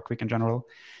general or quick in general.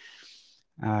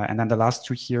 And then the last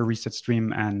 2 here, reset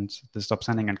stream and the stop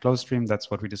sending and close stream,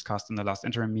 that's what we discussed in the last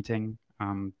interim meeting,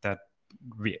 that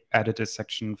we added a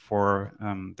section for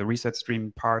the reset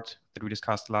stream part that we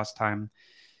discussed last time.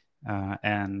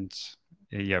 And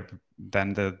yeah,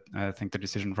 then I think the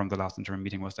decision from the last interim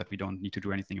meeting was that we don't need to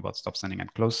do anything about stop sending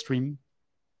and close stream.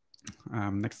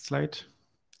 Next slide.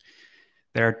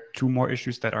 There are 2 more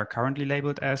issues that are currently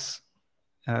labeled as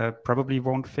probably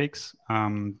won't fix.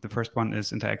 The first one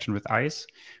is interaction with ICE.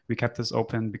 We kept this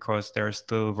open because there is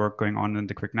still work going on in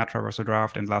the quick NAT traversal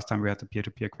draft, and last time we had the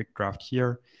peer-to-peer quick draft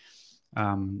here.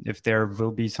 If there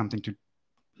will be something to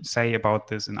say about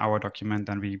this in our document,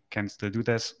 then we can still do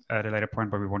this at a later point,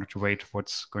 but we wanted to wait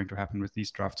what's going to happen with these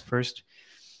drafts first.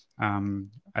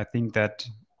 I think that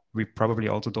we probably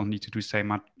also don't need to say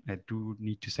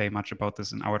much about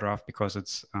this in our draft, because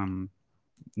it's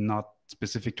not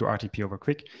specific to RTP over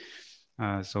quick.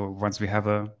 So once we have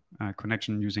a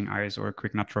connection using ICE or a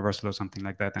quick NAT traversal or something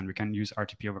like that, then we can use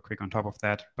RTP over quick on top of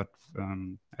that. But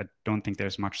I don't think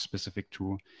there's much specific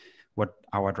to what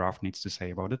our draft needs to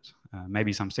say about it.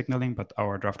 Maybe some signaling, but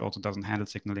our draft also doesn't handle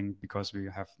signaling because we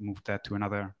have moved that to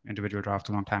another individual draft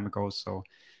a long time ago. So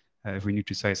if we need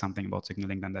to say something about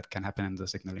signaling, then that can happen in the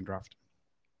signaling draft.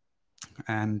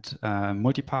 And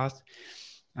multipath,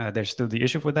 there's still the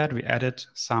issue with that. We added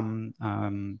some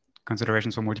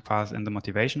considerations for multipath in the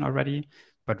motivation already,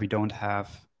 but we don't have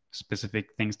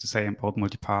specific things to say about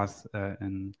multipath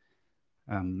in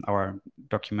our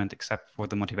document except for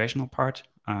the motivational part.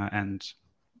 And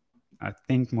I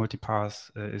think multipath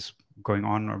is going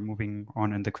on or moving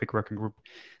on in the quick working group.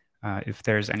 If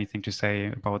there's anything to say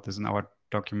about this in our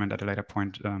document at a later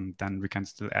point, then we can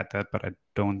still add that, but I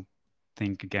don't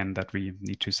think, again, that we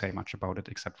need to say much about it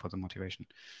except for the motivation.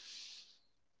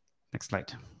 Next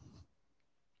slide.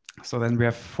 So then we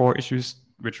have 4 issues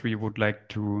which we would like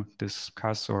to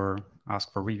discuss or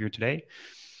ask for review today.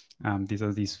 These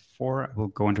are these 4. I will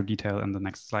go into detail in the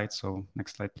next slide. So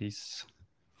next slide, please.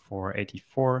 For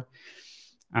 84,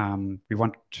 we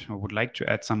would like to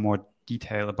add some more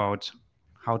detail about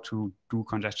how to do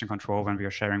congestion control when we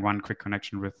are sharing one quick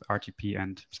connection with RTP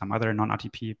and some other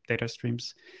non-RTP data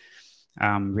streams.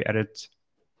 We added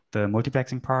the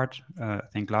multiplexing part. I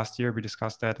think last year we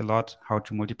discussed that a lot, how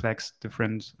to multiplex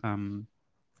different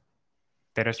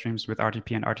data streams with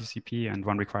RTP and RTCP, and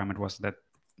one requirement was that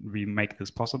we make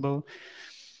this possible.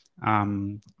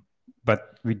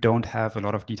 But we don't have a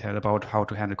lot of detail about how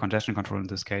to handle congestion control in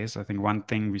this case. I think one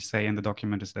thing we say in the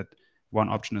document is that one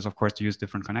option is, of course, to use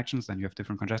different connections, and you have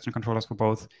different congestion controllers for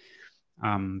both.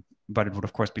 But it would,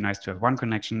 of course, be nice to have one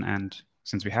connection. And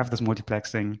since we have this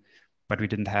multiplexing, but we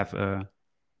didn't have a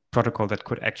protocol that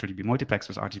could actually be multiplexed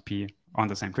with RTP on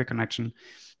the same quick connection,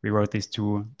 we wrote these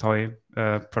 2 toy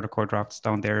protocol drafts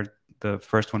down there. The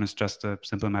first one is just a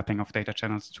simple mapping of data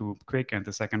channels to quick, and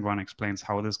the second one explains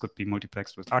how this could be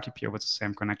multiplexed with RTP over the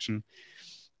same connection.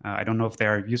 I don't know if they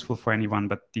are useful for anyone,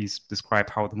 but these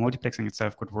describe how the multiplexing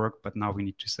itself could work. But now we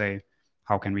need to say,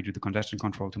 how can we do the congestion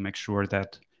control to make sure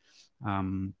that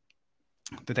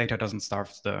the data doesn't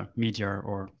starve the media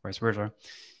or vice versa.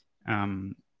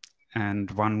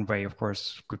 And one way, of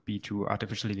course, could be to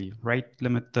artificially rate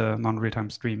limit the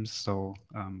non-real-time streams. So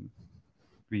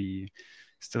we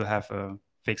still have a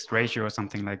fixed ratio or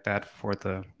something like that for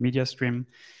the media stream.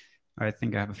 I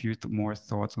think I have a few more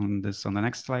thoughts on this on the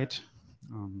next slide.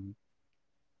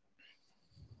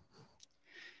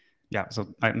 Yeah,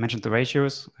 so I mentioned the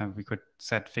ratios. We could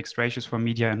set fixed ratios for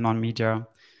media and non-media.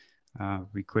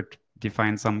 We could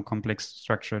define some complex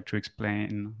structure to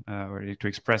explain or to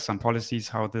express some policies,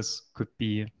 how this could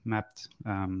be mapped.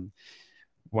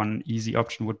 One easy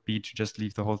option would be to just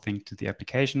leave the whole thing to the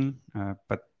application,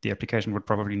 but the application would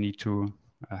probably need to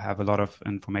have a lot of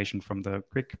information from the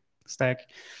quick stack.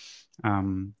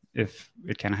 If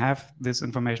it can have this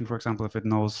information, for example, if it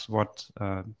knows what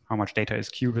how much data is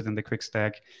queued within the quick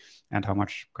stack and how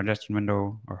much congestion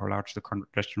window or how large the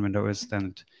congestion window is,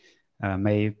 then it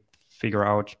may figure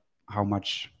out how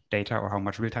much data or how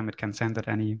much real time it can send at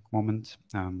any moment.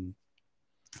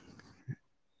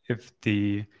 If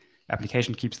the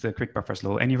application keeps the quick buffers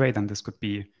low anyway, then this could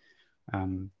be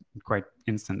quite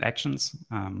instant actions.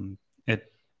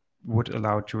 It would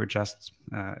allow to adjust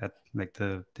at like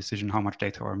the decision how much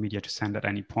data or media to send at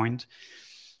any point.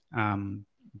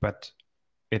 But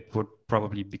it would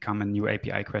probably become a new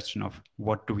API question of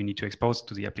what do we need to expose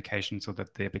to the application so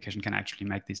that the application can actually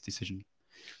make this decision.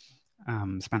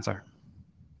 Spencer.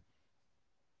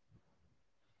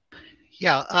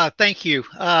 Yeah, thank you.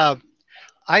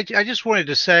 I just wanted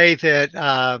to say that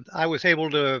I was able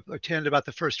to attend about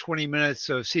the first 20 minutes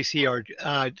of CCWG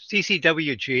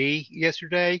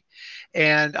yesterday,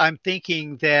 and I'm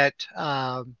thinking that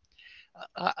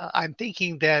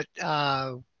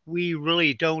we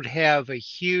really don't have a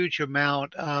huge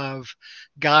amount of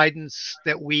guidance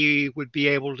that we would be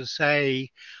able to say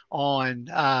on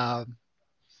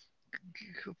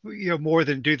more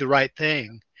than do the right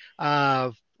thing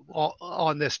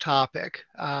on this topic.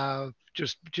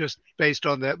 Just based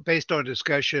on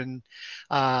discussion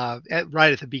right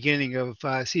at the beginning of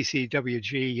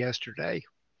CCWG yesterday.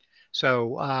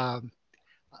 So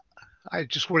I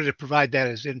just wanted to provide that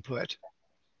as input.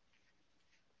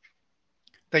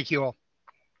 Thank you all.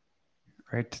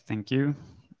 Right, thank you.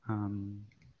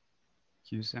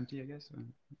 Queue's empty, I guess.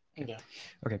 Yeah.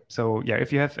 Okay, so yeah,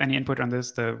 if you have any input on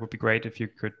this, that would be great if you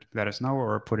could let us know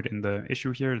or put it in the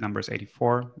issue here. The number is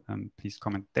 84. Please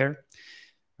comment there.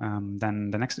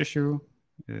 Then the next issue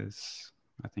is,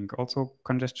 I think, also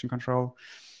congestion control.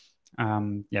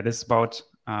 Yeah, this is about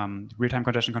real-time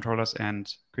congestion controllers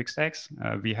and quick stacks.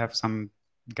 We have some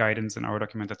guidance in our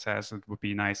document that says it would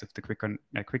be nice if the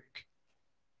quick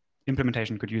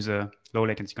implementation could use a low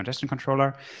latency congestion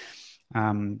controller.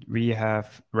 We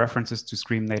have references to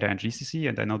Scream Data and GCC,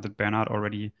 and I know that Bernard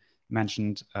already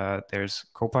mentioned there's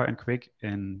COPA and Quick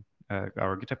in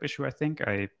our GitHub issue, I think.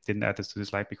 I didn't add this to the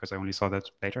slide because I only saw that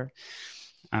later.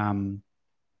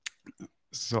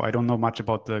 So I don't know much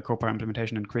about the COPA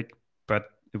implementation in Quick,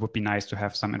 but it would be nice to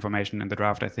have some information in the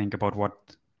draft, I think, about what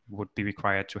would be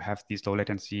required to have these low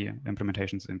latency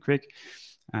implementations in Quick,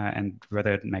 and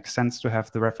whether it makes sense to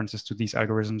have the references to these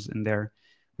algorithms in there.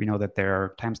 We know that there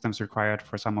are timestamps required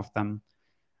for some of them.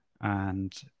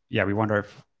 And yeah, we wonder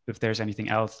if there's anything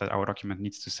else that our document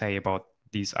needs to say about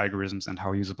these algorithms and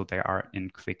how usable they are in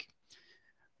Quick.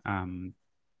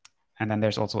 And then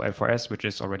there's also L4S, which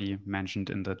is already mentioned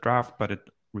in the draft, but it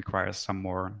requires some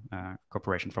more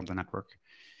cooperation from the network.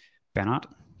 Bernard?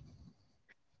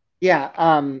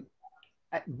 Yeah,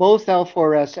 both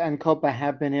L4S and COPA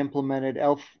have been implemented.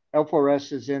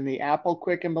 L4S is in the Apple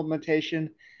Quick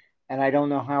implementation, and I don't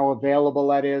know how available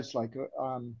that is.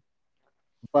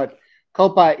 But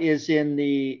COPA is in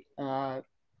the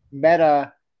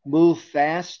Meta Move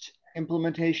Fast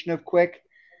implementation of Quick.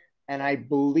 And I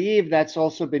believe that's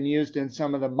also been used in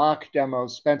some of the mock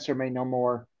demos. Spencer may know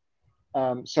more.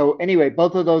 So anyway,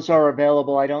 both of those are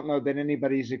available. I don't know that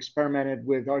anybody's experimented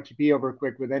with RTP over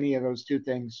Quick with any of those two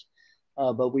things,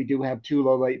 but we do have two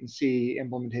low latency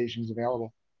implementations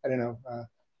available. I don't know.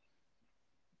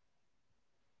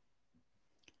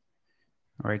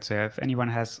 All right, so if anyone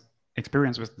has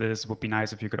experience with this, it would be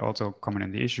nice if you could also comment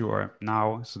in the issue or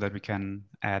now so that we can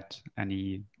add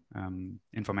any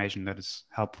information that is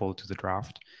helpful to the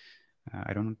draft.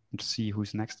 I don't see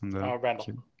who's next on the Randall.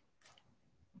 queue.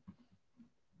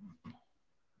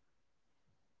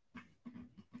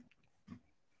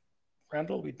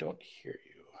 Randall, we don't hear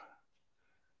you.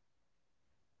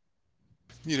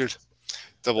 Muted,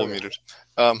 double muted.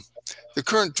 The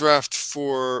current draft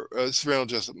for this is Randall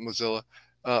Jessup, Mozilla.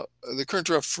 The current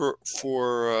draft for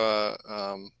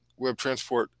web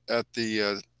transport at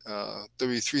the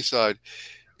W3 side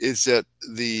is that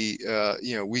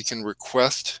we can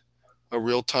request a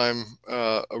real-time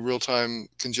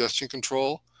congestion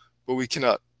control, but we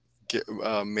cannot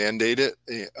mandate it.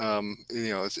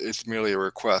 It's merely a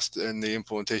request, and the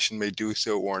implementation may do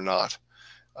so or not.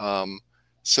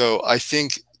 So I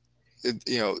think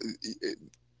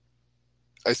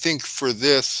I think for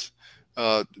this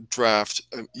draft,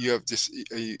 you have this.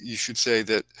 You should say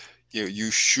that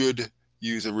you should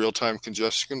use a real-time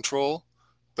congestion control,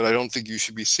 but I don't think you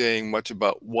should be saying much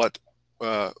about what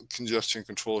congestion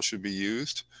control should be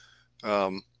used.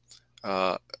 You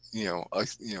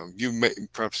may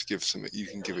perhaps you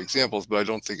can give examples, but I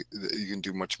don't think that you can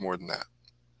do much more than that.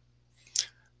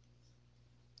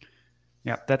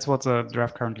 Yeah, that's what the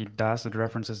draft currently does. It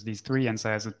references these three and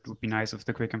says it would be nice if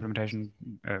the quick implementation,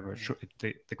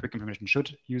 the quick implementation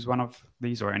should use one of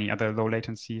these or any other low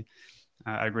latency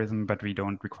algorithm, but we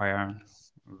don't require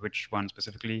which one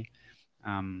specifically.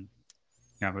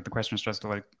 Yeah, but the question is just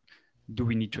like, do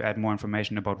we need to add more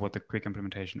information about what the quick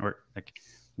implementation or like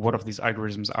what of these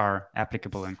algorithms are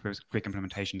applicable in quick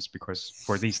implementations? Because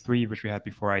for these three, which we had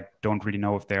before, I don't really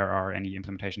know if there are any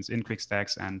implementations in quick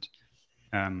stacks and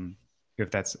if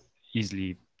that's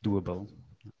easily doable.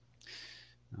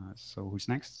 So who's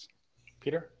next?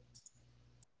 Peter?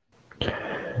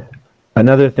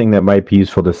 Another thing that might be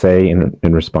useful to say in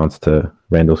response to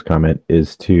Randall's comment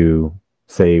is to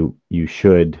say you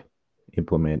should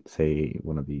implement, say,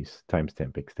 one of these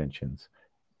timestamp extensions,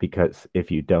 because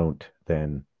if you don't,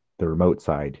 then the remote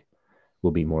side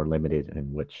will be more limited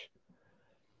in which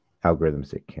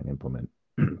algorithms it can implement.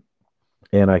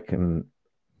 And I can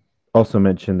also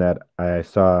mention that I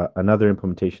saw another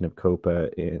implementation of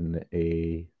COPA in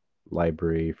a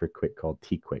library for Quick called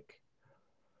tquick.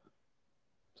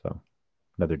 So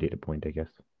another data point, I guess.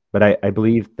 But I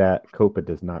believe that COPA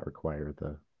does not require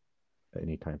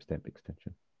any timestamp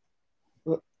extension.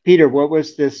 Peter, what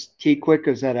was this tquick?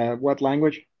 Is that what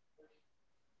language?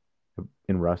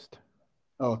 In Rust.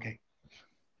 Oh, okay.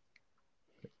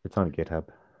 It's on GitHub.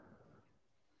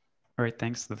 All right,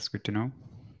 thanks. That's good to know.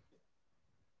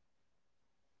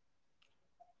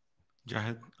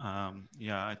 Jahed,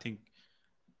 yeah, I think,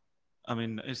 I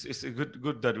mean, it's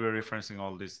good that we're referencing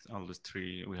all these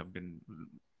three. We have been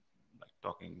like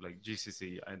talking like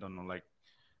GCC. I don't know like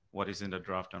what is in the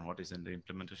draft and what is in the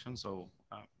implementation. So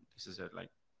this is it. Like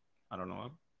I don't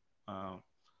know.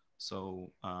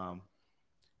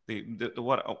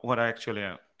 What I actually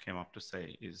came up to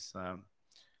say is,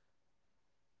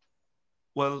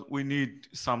 well, we need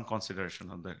some consideration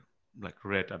on the like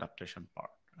rate adaptation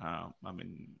part. I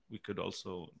mean, we could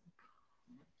also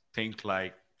think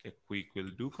like a Quick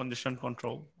will do congestion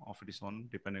control of its own,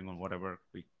 depending on whatever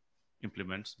Quick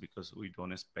implements, because we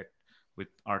don't expect with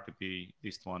RTP,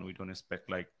 this one, we don't expect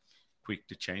like Quick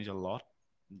to change a lot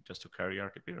just to carry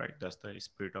RTP, right? That's the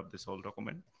spirit of this whole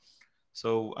document.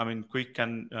 So, I mean, Quick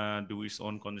can do its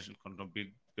own condition control,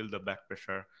 build the back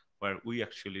pressure, where we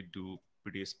actually do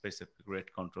pretty specific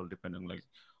rate control depending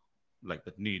like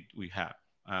the need we have.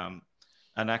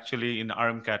 And actually in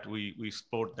RMCAT, we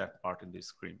explored that part in this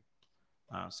screen.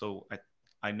 So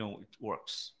I know it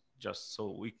works. Just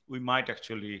so we might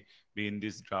actually be in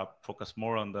this draft focus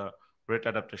more on the rate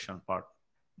adaptation part,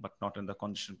 but not in the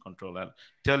condition control. And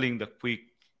telling the Quick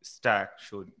stack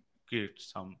should create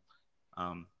some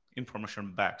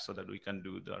information back so that we can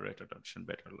do the rate adaptation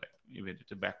better, like even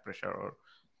the back pressure or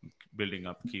building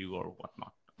up queue or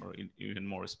whatnot, or even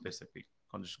more specific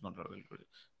condition control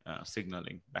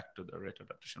signaling back to the rate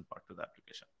adaptation part to the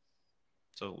application.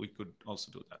 So we could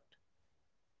also do that.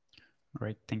 All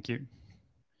right, thank you.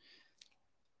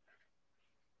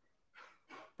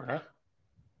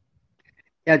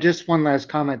 Yeah, just one last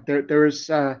comment. There's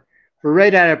for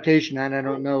rate adaptation, and I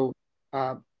don't know,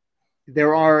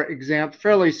 there are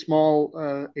fairly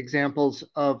small examples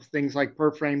of things like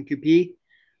per frame QP,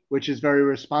 which is very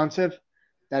responsive.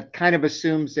 That kind of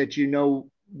assumes that you know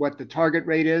what the target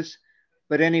rate is.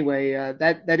 But anyway,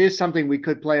 that is something we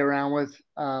could play around with,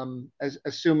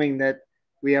 assuming that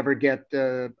we ever get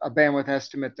a bandwidth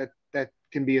estimate that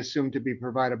can be assumed to be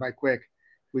provided by Quick.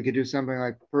 We could do something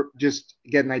like just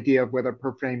get an idea of whether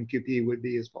per frame QP would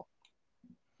be useful.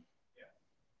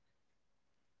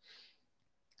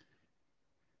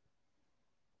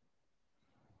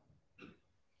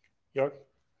 Jörg?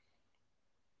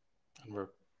 And we're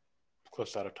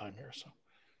close out of time here, so.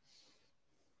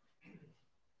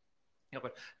 Yeah,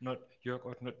 but not Jörg,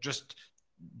 or not just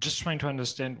trying to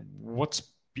understand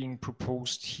what's being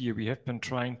proposed here. We have been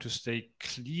trying to stay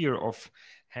clear of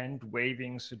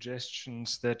hand-waving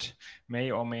suggestions that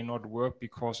may or may not work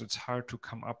because it's hard to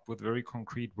come up with very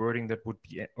concrete wording that would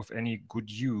be of any good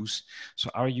use.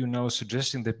 So are you now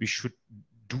suggesting that we should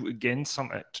do again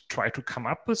try to come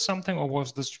up with something, or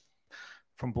was this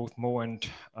from both Mo and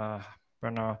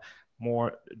Bernard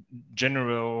more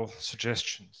general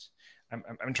suggestions?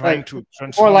 I'm trying to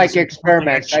transform more like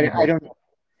experiments.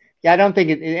 I don't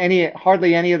think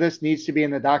hardly any of this needs to be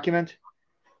in the document.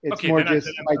 It's okay, more then just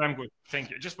I'm good. Thank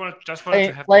you. Just wanted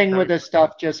to have playing with this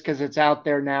stuff just because it's out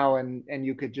there now, and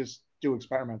you could just do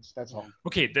experiments. That's all.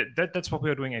 Okay, that's what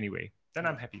we are doing anyway. Then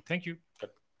I'm happy. Thank you.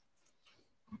 Good.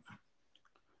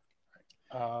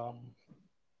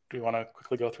 Do you want to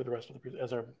quickly go through the rest of the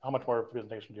presentation? How much more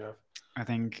presentation do you have? I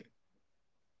think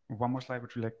one more slide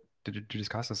which we like to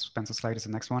discuss. The Spencer slide is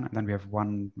the next one, and then we have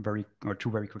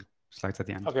two very quick slides at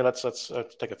the end. Okay, let's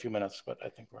take a few minutes, but I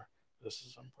think this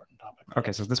is an important topic.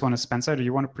 Okay, so this one is Spencer. Do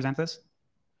you want to present this?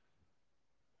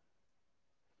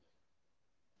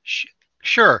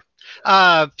 Sure.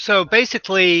 So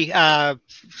basically,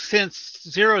 since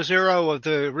 0.0 of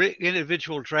the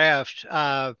individual draft,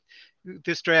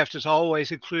 this draft has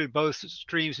always included both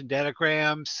streams and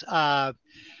datagrams.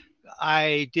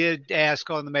 I did ask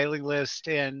on the mailing list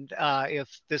and if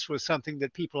this was something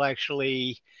that people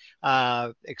actually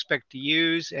expect to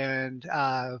use, and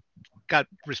got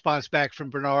response back from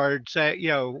Bernard,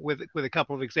 with a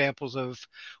couple of examples of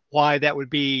why that would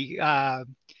be, why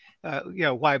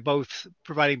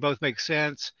providing both makes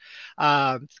sense.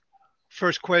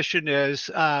 First question is,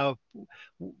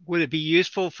 would it be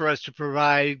useful for us to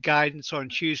provide guidance on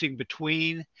choosing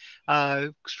between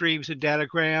streams and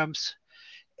datagrams?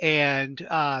 And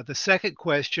the second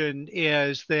question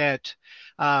is that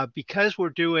because we're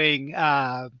doing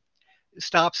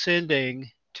stop sending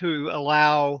to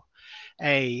allow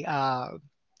an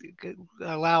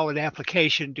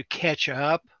application to catch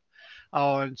up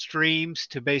on streams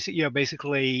to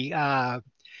basically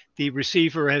the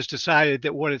receiver has decided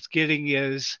that what it's getting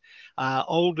is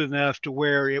old enough to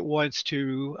where it wants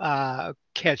to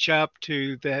catch up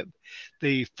to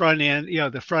the front end,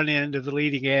 the front end of the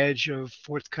leading edge of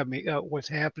what's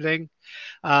happening.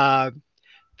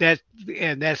 That's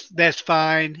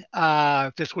fine.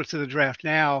 That's what's in the draft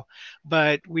now.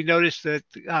 But we noticed that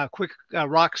Quick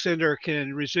Rock Center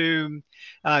can resume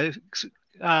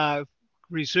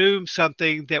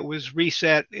something that was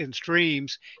reset in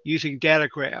streams using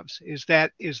datagrams. Is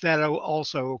that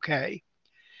also okay?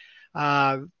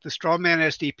 The strawman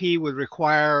SDP would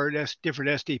require a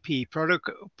different SDP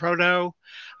proto.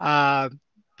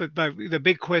 But the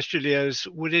big question is,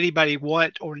 would anybody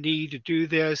want or need to do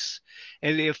this?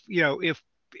 And if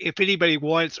anybody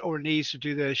wants or needs to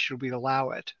do this, should we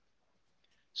allow it?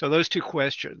 So those two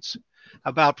questions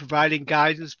about providing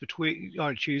guidance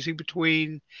on choosing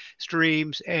between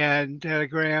streams and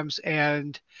datagrams,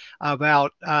 and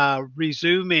about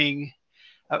resuming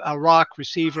a ROC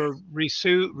receiver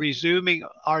resuming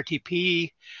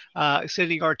RTP,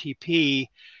 sending RTP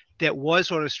that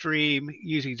was on a stream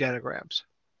using datagrams.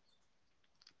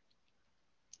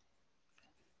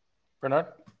 Bernard?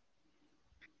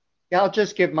 Yeah, I'll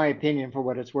just give my opinion for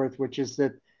what it's worth, which is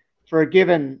that for a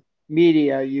given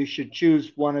media, you should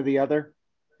choose one or the other.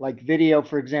 Like video,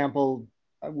 for example,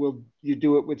 you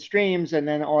do it with streams and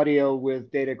then audio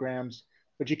with datagrams,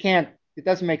 but you can't, it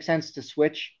doesn't make sense to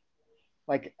switch,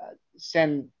 like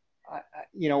send,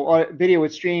 video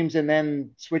with streams and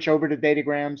then switch over to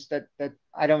datagrams. That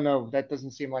I don't know, that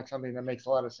doesn't seem like something that makes a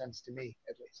lot of sense to me,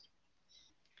 at least.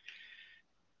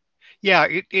 Yeah,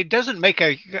 it doesn't make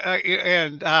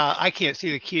and I can't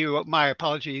see the queue. My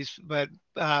apologies, but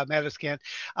Mattis can.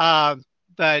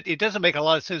 But it doesn't make a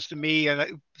lot of sense to me.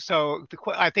 And so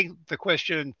I think the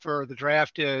question for the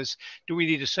draft is, do we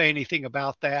need to say anything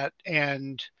about that?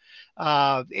 And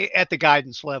at the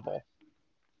guidance level.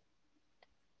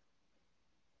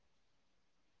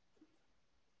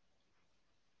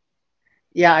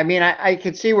 Yeah, I mean, I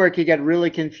could see where it could get really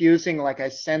confusing. Like I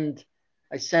send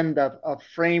a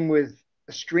frame with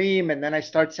a stream and then I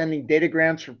start sending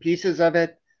datagrams for pieces of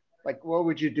it. Like, what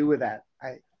would you do with that?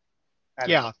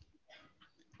 Yeah.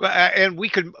 And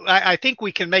I think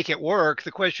we can make it work.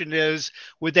 The question is,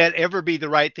 would that ever be the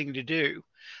right thing to do?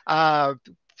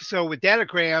 So with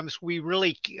datagrams, we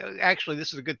really, actually,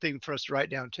 this is a good thing for us to write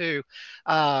down too.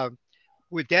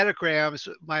 With datagrams,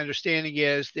 my understanding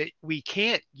is that we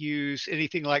can't use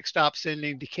anything like stop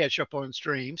sending to catch up on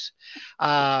streams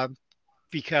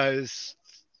because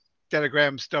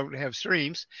datagrams don't have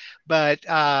streams. But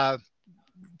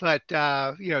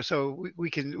so we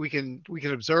can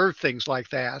observe things like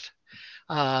that.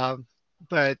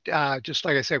 But just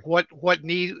like I said, what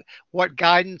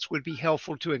guidance would be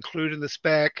helpful to include in the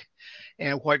spec,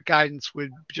 and what guidance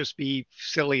would just be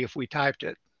silly if we typed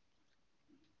it.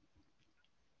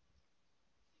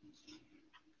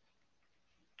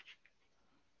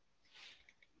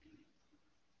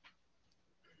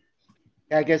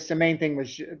 I guess the main thing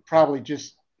was probably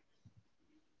just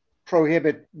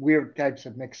prohibit weird types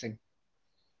of mixing.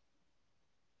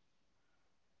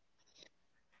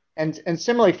 And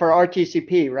similarly for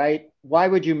RTCP, right? Why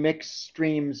would you mix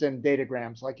streams and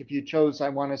datagrams? Like if you chose, I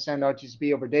want to send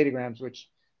RTCP over datagrams, which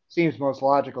seems most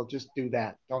logical, just do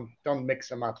that. Don't mix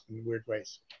them up in weird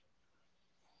ways.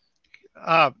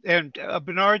 And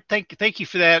Bernard, thank you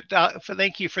for that.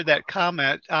 Thank you for that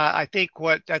comment. I think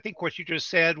what you just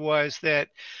said was that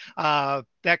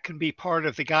that can be part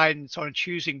of the guidance on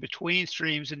choosing between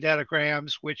streams and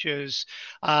datagrams, which is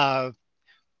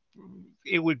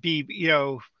it would be,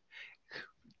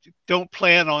 don't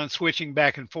plan on switching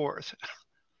back and forth.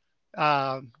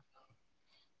 That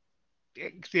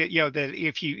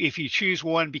if you choose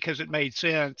one because it made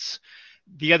sense,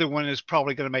 the other one is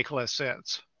probably going to make less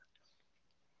sense.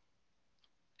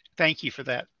 Thank you for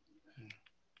that.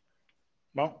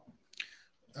 Well,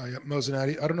 yeah,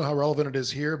 Mosinati. I don't know how relevant it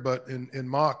is here, but in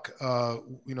mock,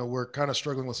 we're kind of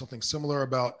struggling with something similar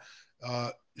about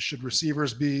should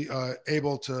receivers be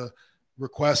able to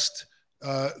request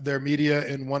their media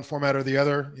in one format or the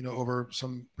other, over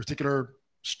some particular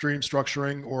stream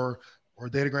structuring or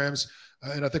datagrams.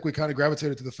 And I think we kind of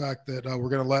gravitated to the fact that we're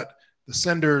going to let the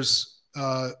senders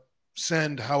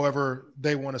send however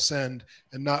they want to send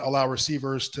and not allow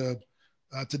receivers to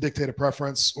dictate a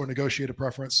preference or negotiate a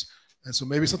preference. And so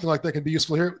maybe something like that can be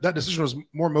useful here. That decision was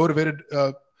more motivated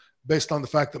based on the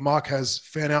fact that mock has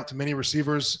fan out to many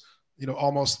receivers,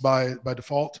 almost by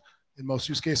default in most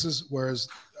use cases, whereas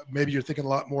maybe you're thinking a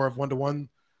lot more of one-to-one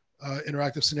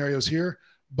interactive scenarios here.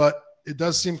 But it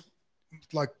does seem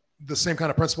like the same kind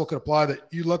of principle could apply, that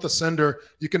you let the sender,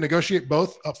 you can negotiate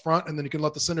both up front, and then you can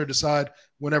let the sender decide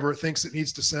whenever it thinks it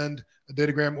needs to send a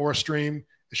datagram or a stream.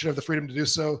 It should have the freedom to do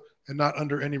so and not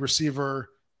under any receiver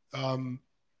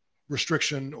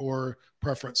restriction or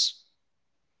preference.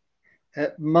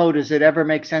 Mo, does it ever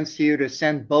make sense to you to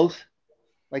send both?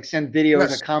 Like send video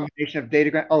Yes. as a combination of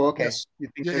datagram? Oh, okay. Yes. You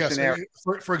think Yeah, there's yes. an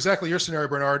error? For exactly your scenario,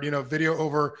 Bernard, video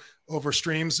over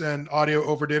streams and audio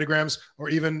over datagrams, or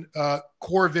even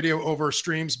core video over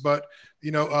streams, but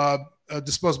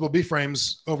disposable B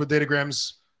frames over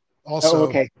datagrams also,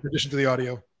 okay. in addition to the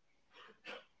audio.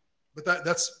 But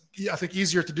that's I think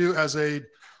easier to do as a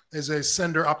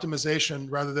sender optimization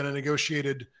rather than a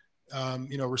negotiated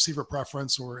receiver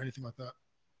preference or anything like that.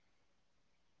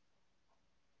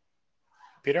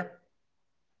 Peter?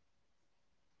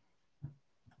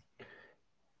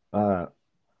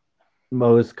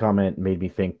 Mo's comment made me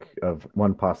think of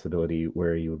one possibility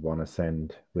where you would want to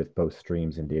send with both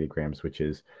streams and datagrams, which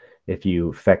is if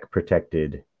you FEC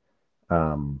protected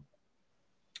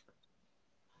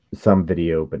some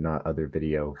video, but not other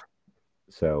video.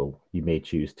 So you may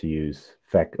choose to use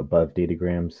FEC above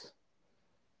datagrams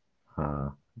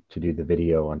to do the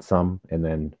video on some, and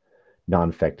then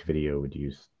non-FEC video would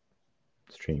use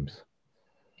streams.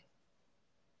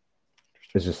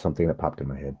 It's just something that popped in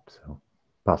my head. So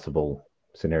possible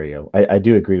scenario. I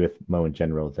do agree with Mo in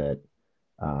general that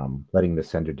letting the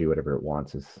sender do whatever it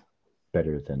wants is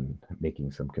better than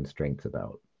making some constraints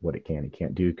about what it can and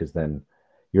can't do, because then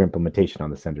your implementation on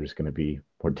the sender is going to be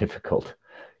more difficult,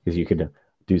 because you could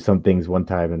do some things one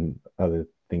time and other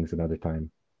things another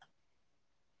time.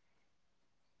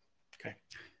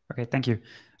 Okay, thank you.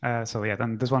 So yeah,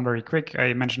 then this one very quick.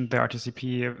 I mentioned the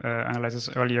RTCP analysis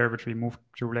earlier, which we moved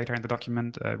to later in the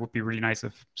document. It would be really nice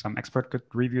if some expert could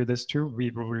review this too.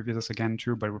 We will review this again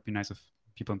too, but it would be nice if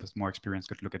people with more experience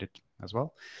could look at it as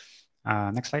well.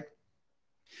 Next slide.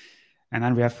 And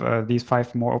then we have these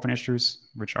 5 more open issues,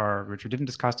 which we didn't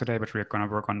discuss today, but we're going to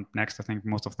work on next. I think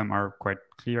most of them are quite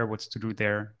clear what's to do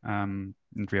there. And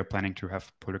we are planning to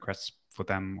have pull requests for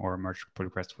them or merge pull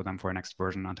requests for them for our next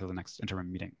version until the next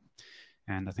interim meeting.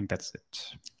 And I think that's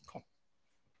it. Cool.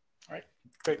 All right,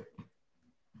 great.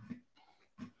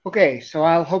 Okay, so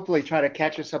I'll hopefully try to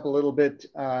catch us up a little bit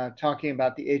talking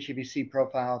about the HEVC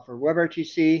profile for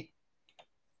WebRTC.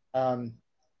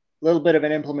 Little bit of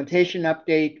an implementation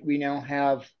update. We now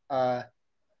have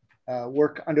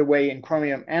work underway in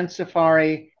Chromium and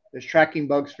Safari. There's tracking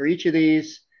bugs for each of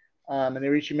these, and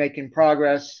they're each making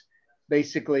progress.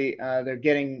 Basically, they're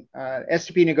getting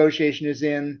STP negotiation is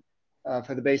in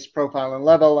for the base profile and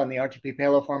level, and the RTP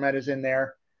payload format is in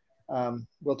there.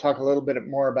 We'll talk a little bit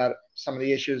more about some of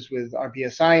the issues with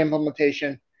RPSI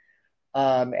implementation,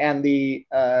 and the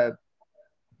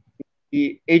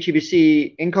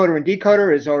HEVC encoder and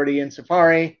decoder is already in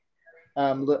Safari.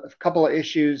 A couple of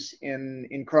issues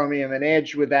in Chromium and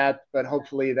Edge with that, but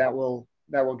hopefully that will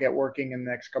get working in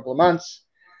the next couple of months.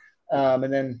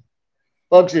 And then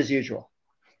bugs as usual.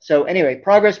 So anyway,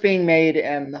 progress being made,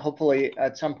 and hopefully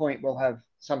at some point we'll have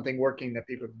something working that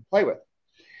people can play with.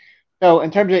 So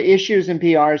in terms of issues and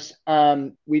PRs,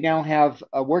 we now have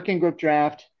a working group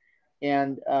draft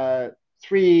and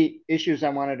 3 issues I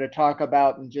wanted to talk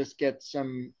about and just get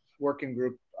some working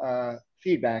group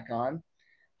feedback on.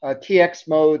 TX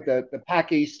mode, the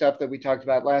PACI stuff that we talked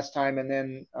about last time, and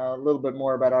then a little bit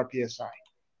more about RPSI.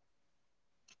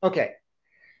 Okay,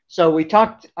 so we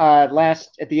talked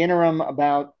last at the interim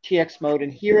about TX mode,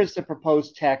 and here is the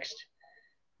proposed text.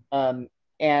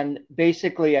 And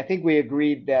basically, I think we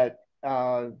agreed that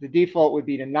the default would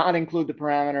be to not include the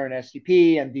parameter in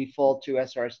STP and default to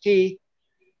SRST.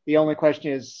 The only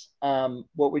question is,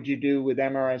 what would you do with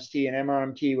MRST and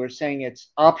MRMT? We're saying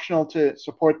it's optional to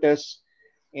support this.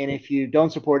 And if you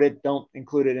don't support it, don't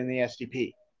include it in the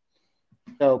SDP.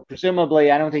 So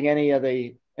presumably, I don't think any of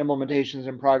the implementations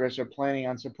in progress are planning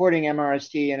on supporting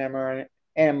MRST and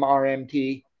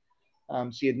MRMT.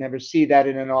 So you'd never see that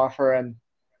in an offer, and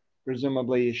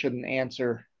presumably you shouldn't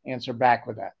answer back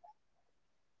with that.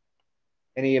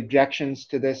 Any objections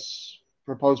to this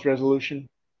proposed resolution?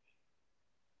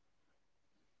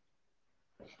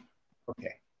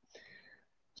 Okay.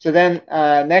 So then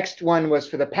next one was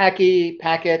for the PACI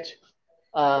packet.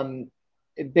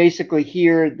 Basically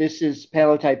here, this is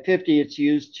payload type 50. It's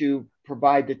used to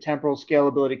provide the temporal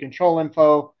scalability control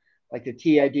info, like the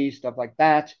TID, stuff like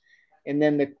that. And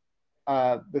then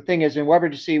the thing is, in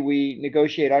WebRTC, we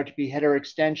negotiate RTP header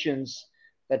extensions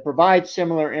that provide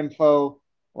similar info,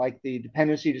 like the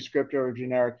dependency descriptor or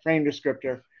generic frame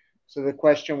descriptor. So the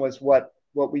question was what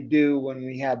we do when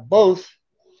we have both.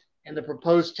 And the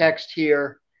proposed text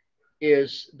here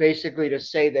is basically to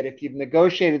say that if you've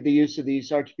negotiated the use of these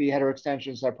RTP header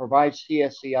extensions that provide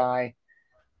CSCI,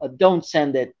 don't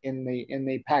send it in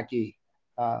the PACI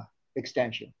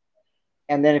extension.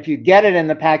 And then if you get it in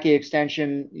the PACI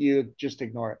extension, you just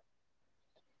ignore it.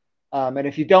 And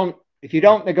if you don't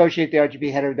negotiate the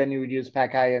RTP header, then you would use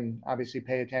PACI and obviously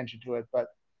pay attention to it. But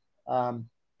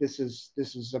this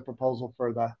is a proposal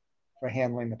for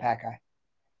handling the PACI.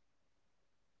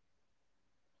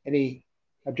 Any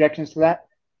objections to that?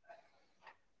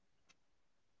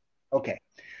 Okay.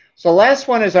 So last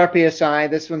one is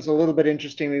RPSI. This one's a little bit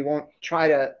interesting. We won't try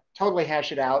to totally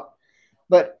hash it out.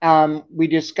 But we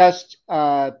discussed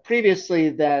previously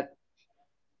that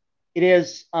it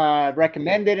is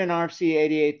recommended in RFC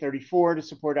 8834 to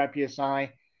support RPSI,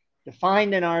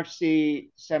 defined in RFC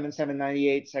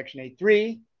 7798, Section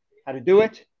 83, how to do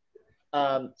it.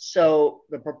 So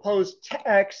the proposed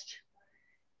text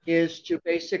is to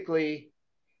basically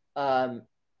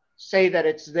say that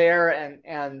it's there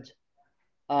and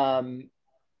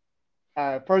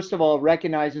first of all,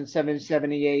 recognize in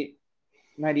 778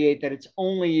 98 that it's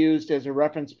only used as a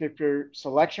reference picture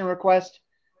selection request,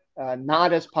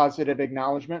 not as positive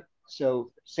acknowledgement.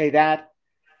 So say that,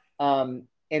 and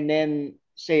then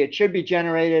say it should be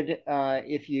generated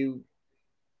if you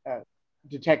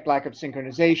detect lack of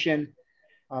synchronization.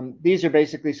 These are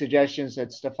basically suggestions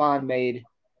that Stefan made,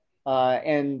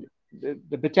 and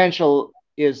the potential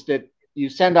is that you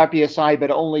send RPSI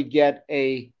but only get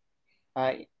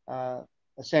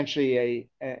essentially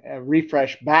a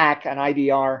refresh back, an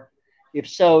IDR. If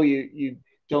so, you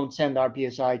don't send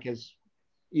RPSI because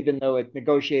even though it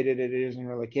negotiated it isn't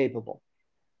really capable.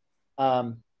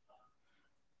 So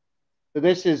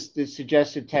this is the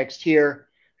suggested text here.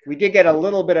 We did get a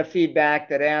little bit of feedback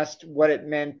that asked what it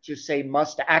meant to say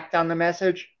must act on the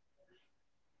message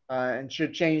and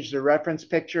should change the reference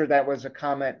picture. That was a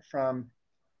comment from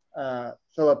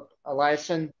Philip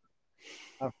Eliasson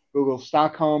of Google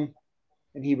Stockholm.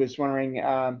 And he was wondering,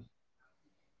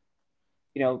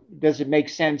 does it make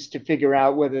sense to figure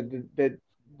out whether the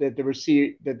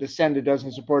sender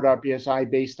doesn't support RPSI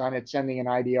based on it sending an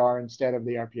IDR instead of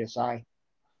the RPSI?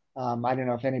 I don't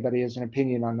know if anybody has an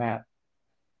opinion on that.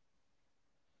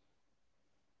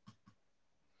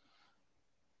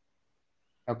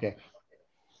 Okay.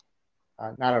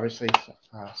 Not obviously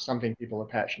something people are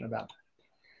passionate about.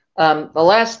 The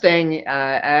last thing,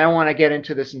 I don't want to get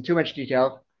into this in too much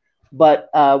detail, but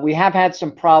we have had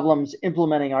some problems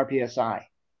implementing RPSI.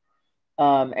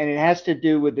 And it has to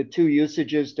do with the two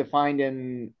usages defined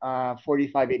in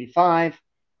 4585.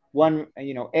 One,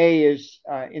 A is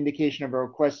indication of a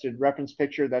requested reference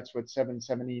picture. That's what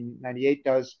 71798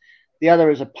 does. The other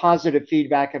is a positive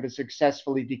feedback of a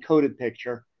successfully decoded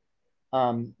picture,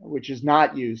 which is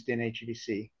not used in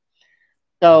HEVC.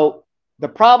 So the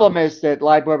problem is that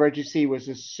LiveWebRTC was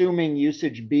assuming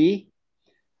usage B,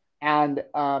 and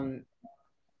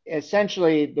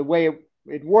essentially the way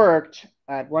it worked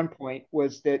at one point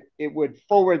was that it would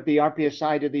forward the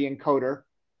RPSI to the encoder.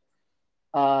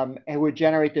 It would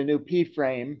generate the new P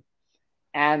frame.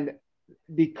 And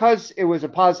because it was a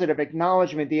positive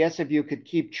acknowledgement, the SFU could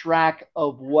keep track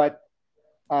of what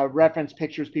reference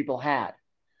pictures people had.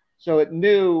 So it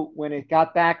knew when it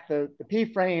got back the P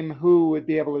frame who would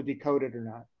be able to decode it or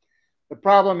not. The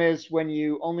problem is when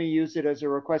you only use it as a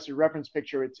requested reference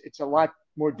picture, it's a lot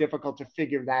more difficult to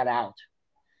figure that out.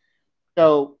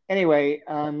 So anyway,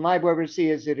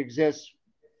 LiveWebRTC as it exists,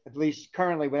 at least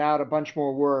currently without a bunch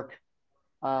more work,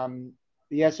 the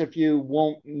SFU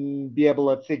won't be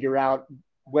able to figure out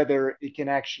whether it can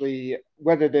actually,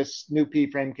 whether this new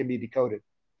P frame can be decoded.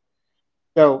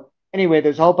 So anyway,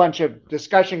 there's a whole bunch of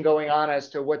discussion going on as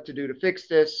to what to do to fix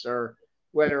this, or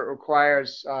whether it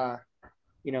requires,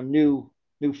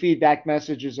 new feedback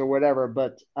messages or whatever.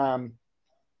 But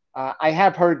I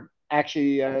have heard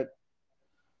actually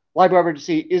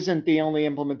LiveWebRTC isn't the only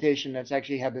implementation that's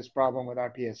actually had this problem with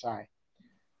RPSI.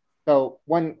 So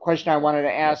one question I wanted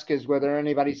to ask is whether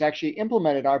anybody's actually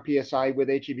implemented RPSI with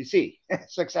HEVC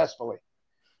successfully,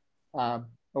 or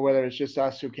whether it's just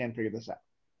us who can't figure this out.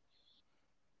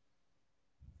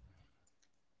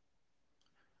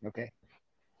 Okay.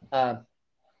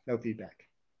 No feedback.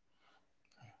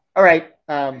 All right.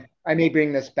 I may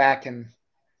bring this back, and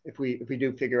if we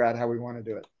do figure out how we want to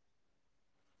do it.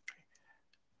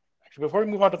 Actually, before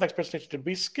we move on to the next presentation, did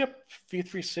we skip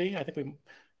V3C? I think you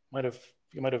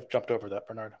might have jumped over that,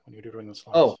 Bernard, when you were doing the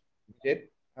slides. Oh, we did?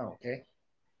 Oh, okay.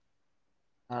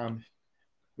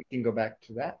 We can go back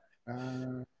to that.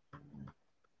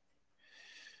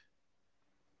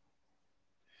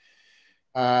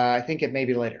 I think it may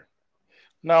be later.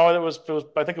 No, it was.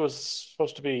 I think it was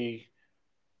supposed to be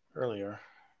earlier.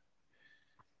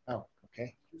 Oh,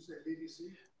 okay. You say VDC?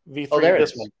 V3. Oh, there it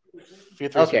this is. one.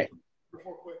 V3C. Okay.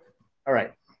 All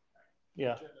right.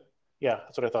 Yeah. Yeah,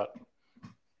 that's what I thought.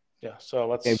 Yeah. So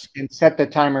let's. Okay, we can set the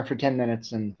timer for 10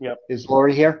 minutes. And yep. Is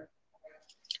Lori here?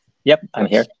 Yep, I'm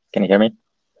here. Can you hear me?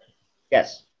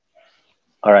 Yes.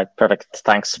 All right, perfect.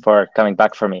 Thanks for coming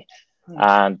back for me.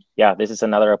 And yeah, this is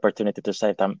another opportunity to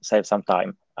save some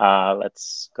time.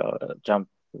 Let's jump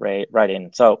right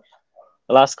in. So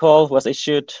the last call was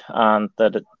issued, and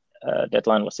the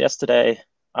deadline was yesterday.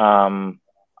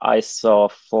 I saw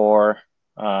 4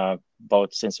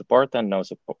 votes in support and no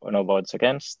votes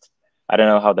against. I don't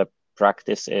know how the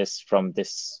practice is from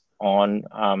this on.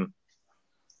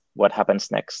 What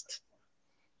happens next?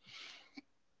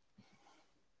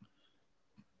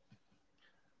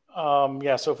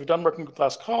 Yeah, so if we've done working group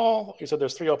last call, you said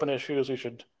there's 3 open issues. We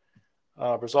should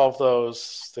resolve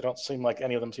those. They don't seem like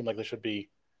any of them seem like they should be.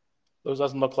 Those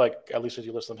doesn't look like, at least as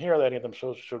you list them here, that any of them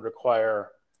should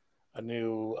require a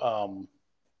new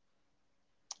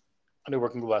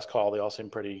working group last call. They all seem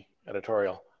pretty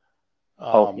editorial.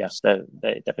 Oh yes,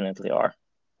 they definitely are.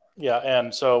 Yeah,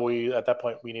 and so at that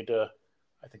point we need to,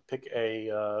 I think, pick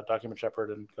a document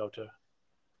shepherd and go to,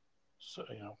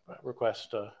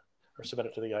 request or submit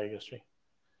it to the IESG.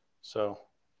 So.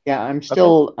 Yeah,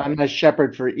 I'm a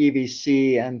shepherd for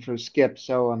EVC and for Skip,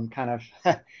 so I'm kind of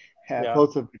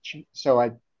both of which. So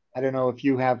I don't know if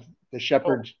you have the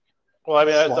shepherd. Well, I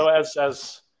mean, so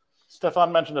as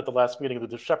Stefan mentioned at the last meeting,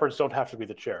 the shepherds don't have to be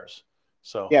the chairs.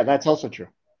 So yeah, that's also true.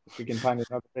 If we can find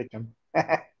another victim.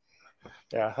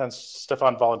 Yeah, and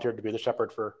Stefan volunteered to be the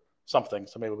shepherd for something,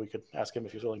 so maybe we could ask him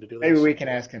if he's willing to do this. Maybe we can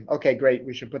ask him. Okay, great.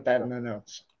 We should put that in the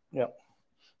notes. Yeah,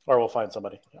 or we'll find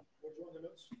somebody. Yeah.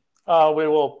 We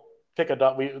will pick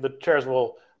the chairs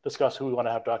will discuss who we want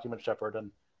to have document shepherd,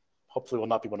 and hopefully will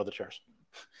not be one of the chairs.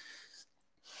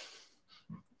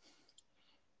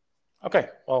 Okay,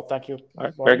 well, thank you. All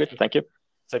right, very good. Thank you.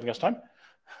 Saving us time.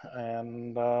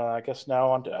 And I guess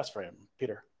now on to S-Frame.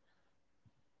 Peter.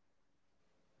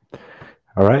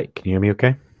 All right, can you hear me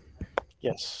okay?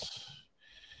 Yes.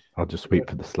 I'll just wait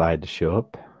for the slide to show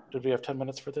up. Did we have 10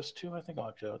 minutes for this too? I think I'll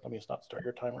have to, let me not start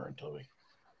your timer until we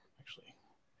actually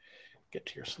get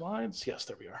to your slides. Yes,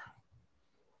 there we are.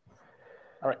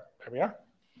 All right, there we are.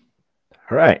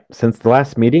 All right, since the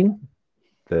last meeting,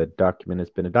 the document has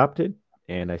been adopted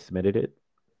and I submitted it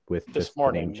with this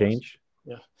morning, the name change.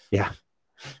 Yes. Yeah.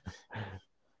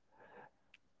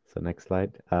 So next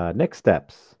slide. Next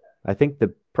steps. I think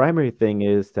the primary thing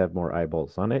is to have more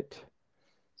eyeballs on it.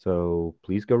 So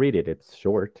please go read it. It's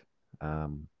short,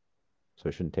 so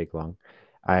it shouldn't take long.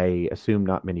 I assume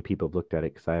not many people have looked at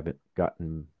it because I haven't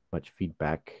gotten much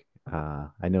feedback.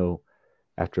 I know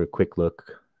after a quick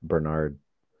look, Bernard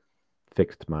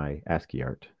fixed my ASCII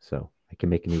art, so I can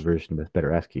make a new version with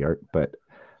better ASCII art, but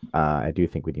I do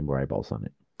think we need more eyeballs on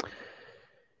it.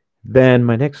 Then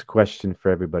my next question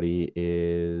for everybody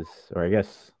is, or I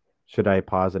guess, should I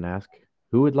pause and ask,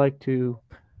 who would like to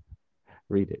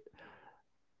read it?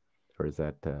 Or is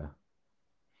that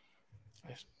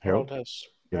Harold?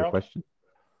 You have a question?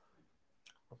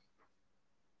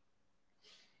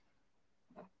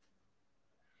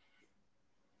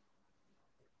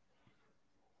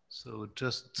 So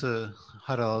just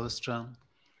Harald Strand.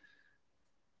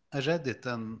 I read it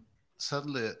and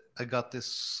suddenly I got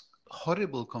this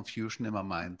horrible confusion in my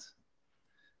mind.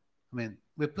 I mean,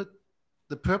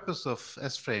 the purpose of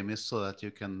S-Frame is so that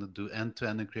you can do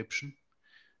end-to-end encryption,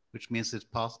 which means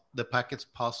the packets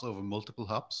pass over multiple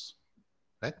hops,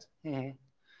 right? Mm-hmm.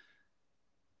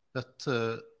 But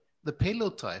the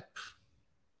payload type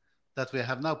that we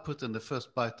have now put in the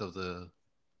first byte of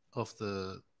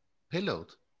the payload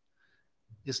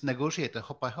is negotiated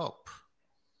hop by hop.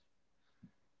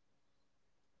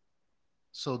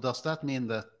 So does that mean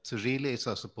that relays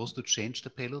are supposed to change the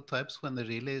payload types when they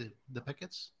relay the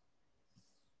packets?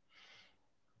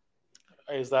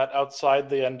 Is that outside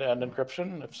the end-to-end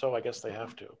encryption? If so, I guess they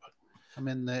have to. But. I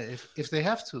mean, if they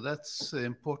have to, that's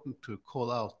important to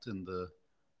call out in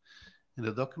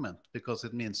the document, because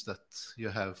it means that you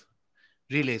have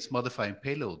relays modifying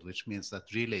payload, which means that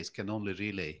relays can only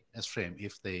relay S-Frame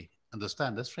if they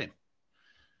understand S-Frame.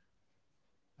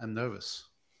 I'm nervous.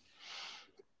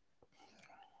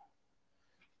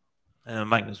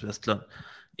 Magnus Westlund.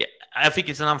 Yeah, I think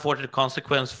it's an unfortunate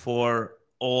consequence for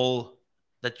all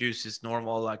that uses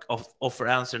normal like offer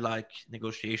answer like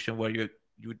negotiation, where you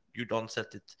don't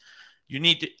set it. You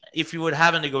need to, if you would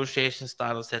have a negotiation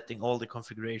style of setting all the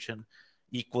configuration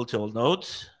equal to all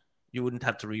nodes, you wouldn't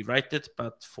have to rewrite it.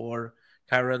 But for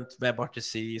current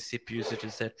WebRTC, SIP usage,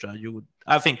 etc.,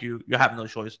 I think you have no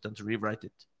choice than to rewrite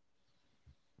it.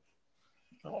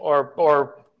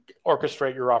 Or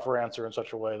orchestrate your offer answer in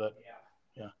such a way that,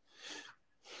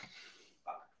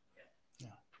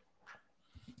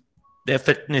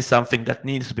 Definitely something that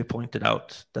needs to be pointed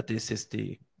out, that this is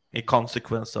a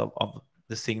consequence of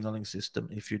the signaling system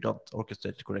if you don't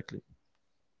orchestrate it correctly.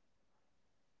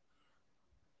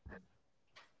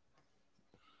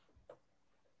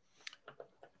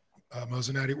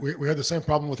 Mosinati, we had the same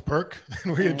problem with PERC,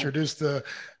 and we introduced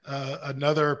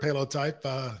another payload type,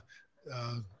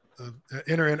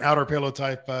 inner and outer payload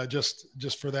type,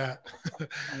 just for that,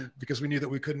 because we knew that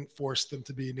we couldn't force them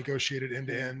to be negotiated end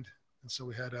to end, and so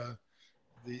we had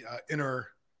the inner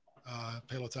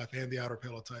payload type and the outer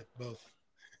payload type both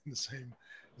in the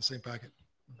same packet.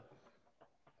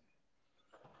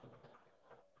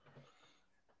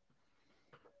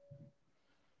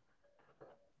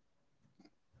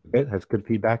 Okay, that's good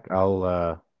feedback.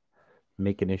 I'll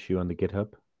make an issue on the GitHub.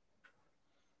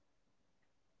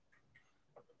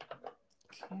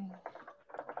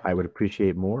 I would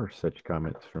appreciate more such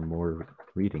comments for more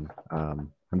reading.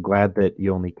 I'm glad that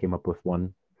you only came up with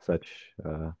one such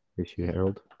issue,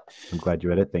 Harold. I'm glad you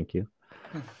read it. Thank you.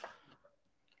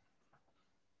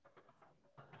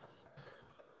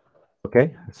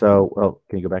 Okay, so, well,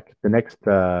 can you go back? The next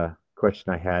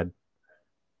question I had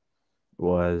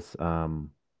was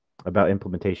about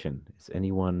implementation. Is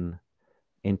anyone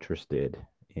interested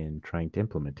in trying to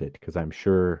implement it? Because I'm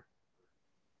sure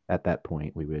at that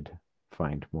point we would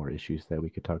find more issues that we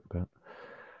could talk about.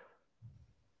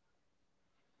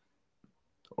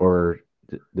 Or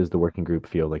does the working group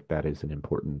feel like that is an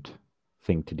important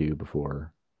thing to do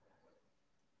before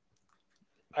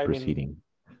proceeding?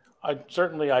 I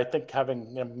think having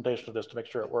an implementation of this to make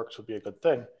sure it works would be a good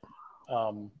thing.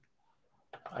 I'm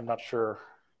not sure.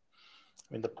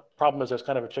 I mean, the problem is there's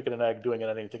kind of a chicken and egg doing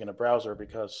anything in a browser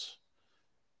because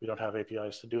we don't have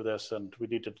APIs to do this, and we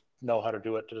need to know how to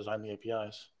do it to design the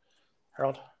APIs.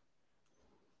 Harold?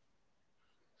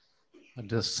 I'll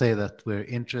just say that we're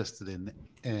interested in,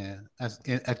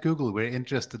 at Google, we're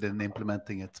interested in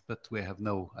implementing it, but we have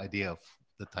no idea of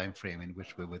the time frame in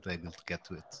which we would be able to get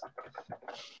to it.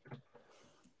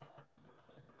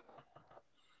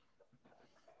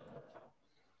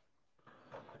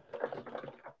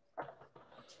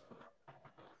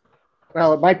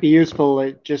 Well, it might be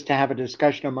useful just to have a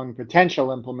discussion among potential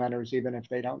implementers, even if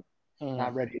they don't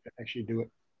not ready to actually do it.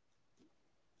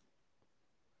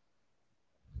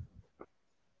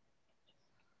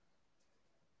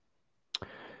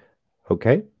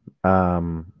 Okay.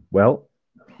 Well,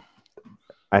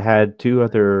 I had two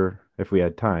other, if we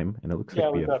had time, and it looks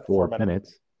like we have 4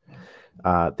 minutes.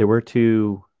 There were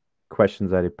two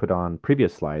questions that I put on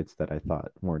previous slides that I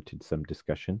thought warranted some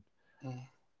discussion.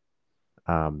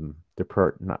 They're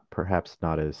perhaps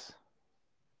not as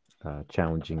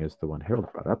challenging as the one Harold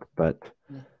brought up, but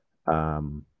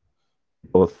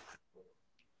both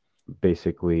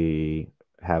basically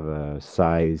have a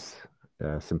size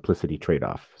simplicity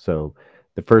trade-off. So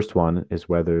the first one is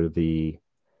whether the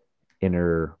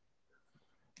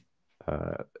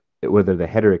whether the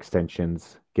header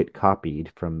extensions get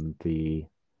copied from the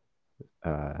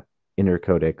inner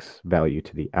codex value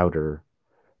to the outer,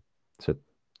 so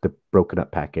the broken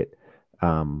up packet,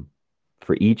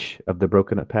 for each of the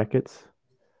broken up packets,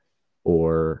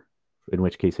 or in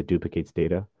which case it duplicates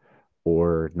data,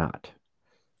 or not.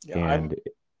 Yeah, and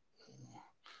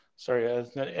sorry,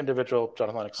 as an individual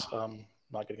Jonathan Lennox,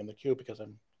 not getting in the queue because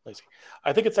I'm lazy.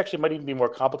 I think it's actually might even be more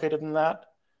complicated than that,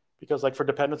 because like for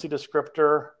dependency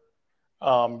descriptor,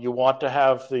 you want to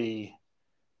have the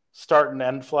start and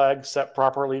end flag set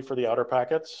properly for the outer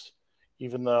packets,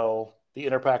 even though the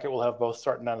inner packet will have both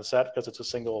start and end set because it's a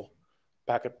single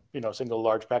packet, single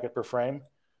large packet per frame.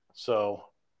 So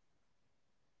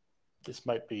this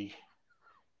might be,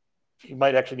 you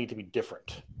might actually need to be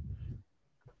different.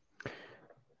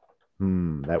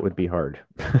 That would be hard.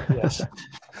 Yes.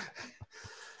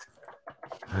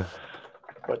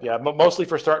 But yeah, mostly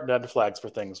for start and end flags for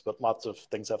things, but lots of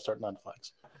things have start and end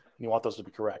flags. And you want those to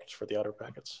be correct for the outer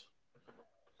packets.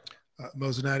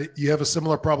 Mosinati, you have a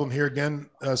similar problem here again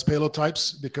as payload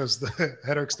types, because the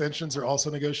header extensions are also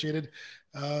negotiated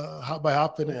hop by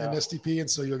hop in STP. And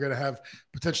so you're going to have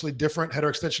potentially different header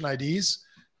extension IDs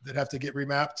that have to get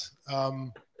remapped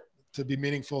to be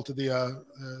meaningful to the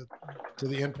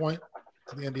endpoint,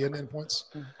 to the end-to-end endpoints.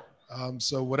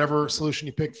 So whatever solution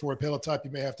you pick for a payload type,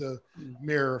 you may have to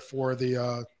mirror for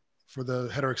the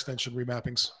header extension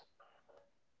remappings.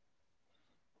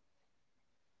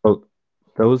 Well,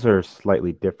 those are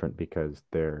slightly different because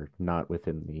they're not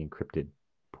within the encrypted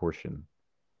portion.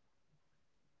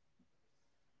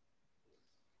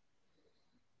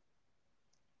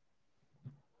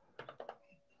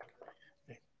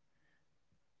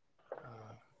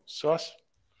 Sauce?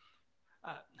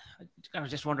 I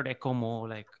just wanted to echo more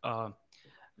like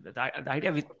the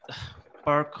idea with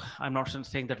Perk. I'm not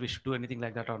saying that we should do anything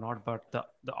like that or not, but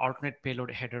the alternate payload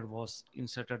header was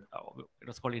inserted. It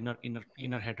was called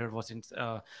inner header was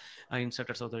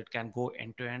inserted so that it can go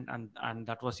end to end, and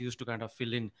that was used to kind of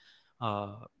fill in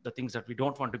the things that we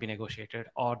don't want to be negotiated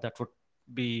or that would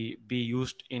be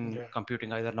used in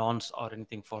computing either nonce or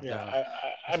anything for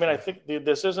I mean, I think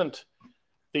this isn't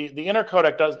the inner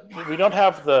codec we don't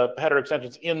have the header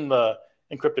extensions in the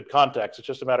encrypted context. It's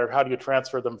just a matter of how do you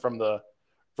transfer them from the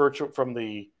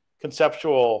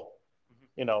conceptual,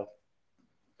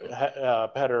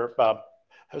 header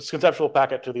conceptual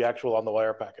packet to the actual on the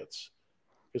wire packets,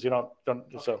 because you don't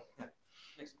so.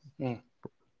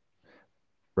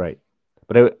 Right.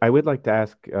 But I would like to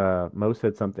ask, Mo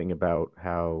said something about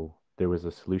how there was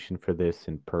a solution for this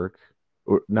in Perk,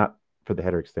 or not for the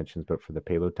header extensions, but for the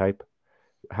payload type.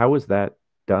 How was that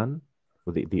done?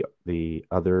 Well, the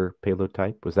other payload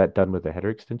type, was that done with a header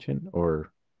extension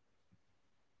or?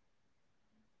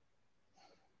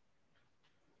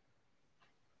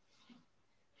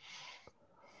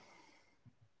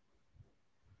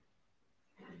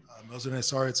 Mozene,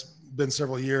 sorry, it's been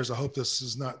several years. I hope this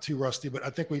is not too rusty, but I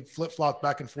think we flip-flopped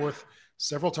back and forth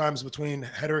several times between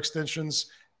header extensions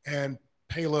and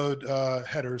payload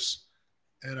headers,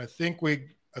 and I think we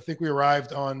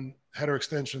arrived on header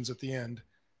extensions at the end.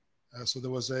 So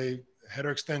there was a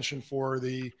header extension for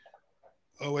the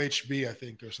OHB, I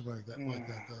think, or something like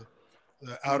that,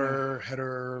 the outer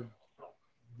header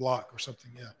block or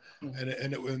something, yeah.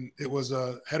 And it was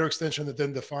a header extension that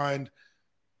then defined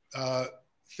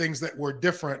things that were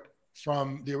different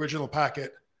from the original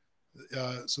packet,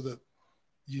 so that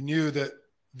you knew that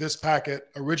this packet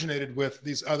originated with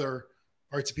these other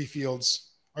RTP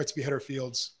fields, RTP header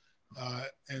fields,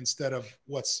 instead of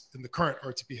what's in the current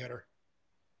RTP header.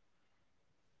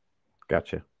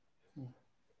 Gotcha.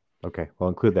 Okay, well,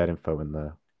 include that info in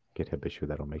the GitHub issue.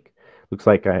 That'll make. Looks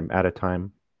like I'm out of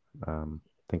time.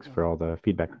 Thanks for all the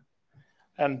feedback.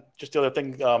 And just the other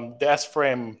thing, the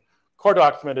S-frame core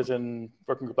document is in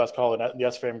working group last call and the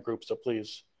S-frame group. So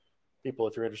please, people,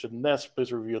 if you're interested in this,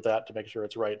 please review that to make sure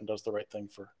it's right and does the right thing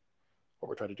for what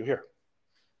we're trying to do here.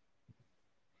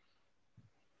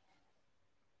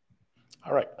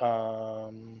 All right,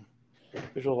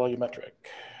 visual volumetric.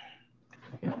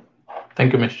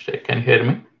 Thank you, Mr. Chair. Can you hear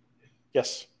me?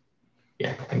 Yes.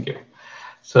 Yeah, thank you.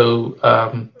 So,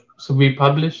 so we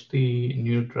published the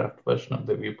new draft version of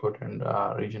the viewport and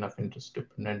region of interest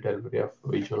dependent delivery of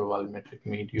visual volumetric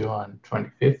media on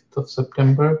 25th of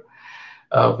September.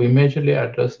 We majorly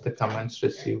addressed the comments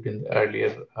received in the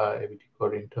earlier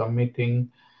AVTCORE interim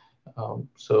meeting.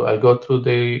 So I'll go through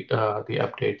the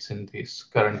updates in this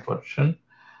current version.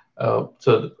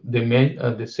 So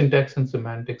the syntax and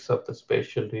semantics of the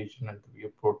spatial region and the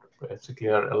viewport basically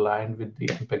are aligned with the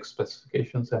MPEG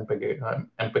specifications,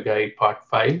 MPEG Part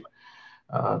 5,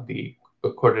 the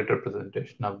coded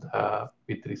representation of the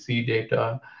V3C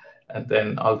data, and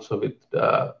then also with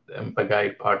the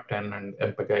MPEG Part 10 and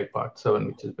MPEG Part 7,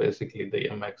 which is basically the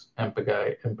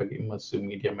MPEG immersive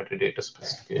media metadata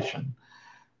specification.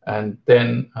 And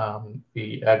then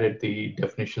we added the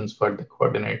definitions for the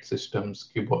coordinate systems,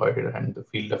 cuboid, and the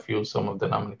field of view, some of the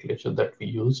nomenclature that we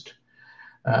used.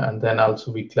 And then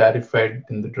also we clarified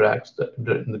in the draft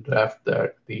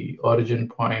that the origin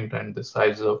point and the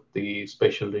size of the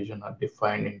spatial region are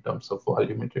defined in terms of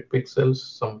volumetric pixels,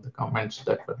 some of the comments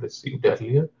that were received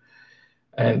earlier.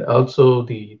 And also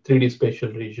the 3D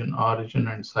spatial region origin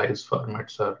and size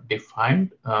formats are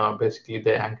defined. Basically,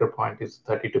 the anchor point is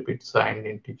 32-bit signed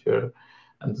integer,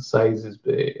 and the size is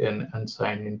an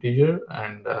unsigned integer.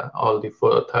 And all the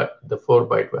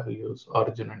 4-byte values,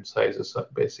 origin and sizes, are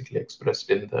basically expressed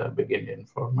in the big-endian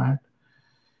format.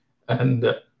 And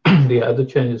the other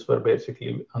changes were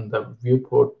basically on the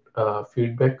viewport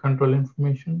feedback control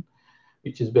information,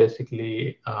 which is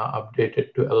basically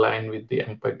updated to align with the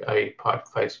MPEG-I Part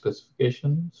 5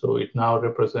 specification. So it now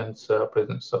represents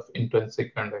presence of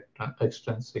intrinsic and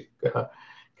extrinsic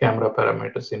camera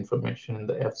parameters information in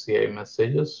the FCI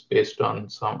messages based on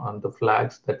the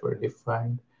flags that were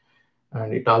defined.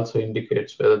 And it also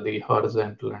indicates whether the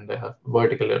horizontal and the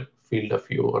vertical field of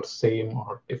view are same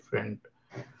or different,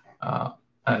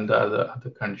 and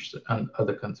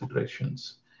other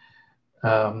considerations.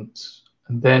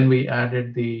 And then we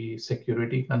added the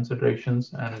security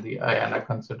considerations and the IANA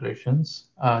considerations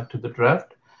to the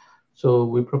draft. So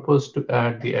we proposed to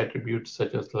add the attributes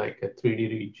such as like a 3D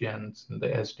regions and the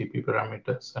SDP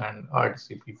parameters and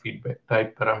RDCP feedback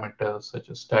type parameters such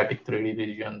as static 3D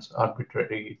regions,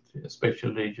 arbitrary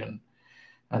spatial region,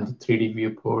 and the 3D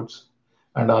viewports,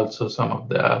 and also some of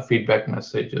the feedback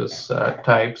messages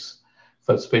types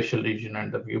for spatial region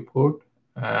and the viewport.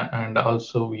 And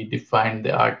also we defined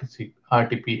the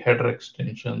RTP header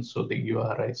extensions, so the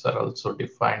URIs are also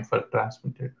defined for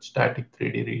transmitted static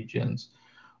 3D regions,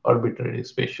 arbitrary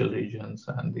spatial regions,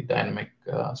 and the dynamic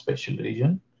spatial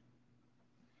region.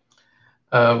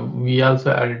 We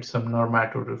also added some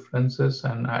normative references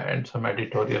and some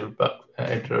editorial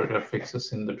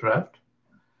fixes in the draft.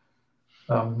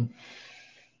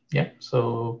 Yeah,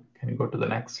 so can you go to the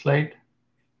next slide?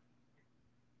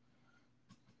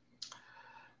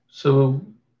 So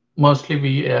mostly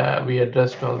we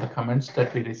addressed all the comments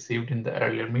that we received in the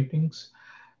earlier meetings.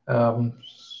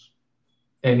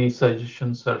 Any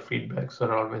suggestions or feedbacks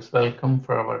are always welcome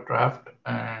for our draft,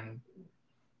 and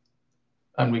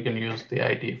we can use the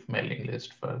IETF mailing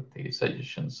list for the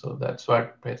suggestions. So that's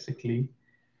what basically,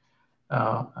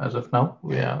 as of now,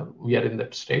 we are in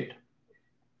that state.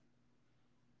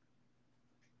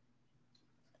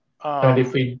 And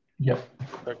if we, yeah.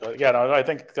 Yeah, no, I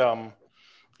think, yeah,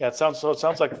 it sounds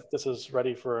like this is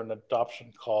ready for an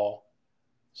adoption call.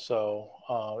 So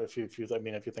if you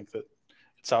think that it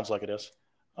sounds like it is,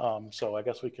 so I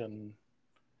guess we can,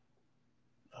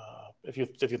 if you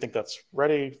think that's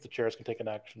ready, the chairs can take an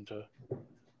action to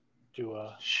do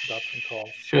a adoption call.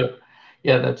 Sure.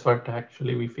 Yeah, that's what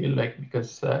actually we feel like,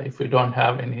 because if we don't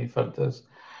have any further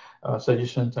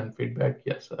suggestions and feedback,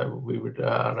 yes, we would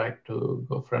like to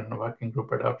go for a working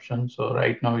group adoption. So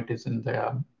right now it is in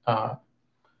the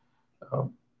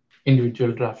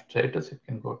individual draft status. It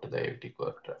can go to the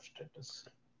AVTCORE draft status.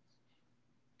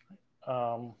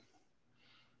 So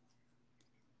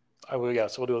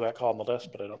we'll do that call on the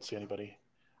list, but I don't see anybody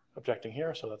objecting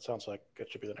here, so that sounds like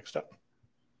it should be the next step.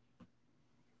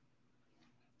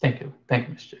 Thank you. Thank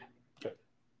you, Mr. Chair. Okay.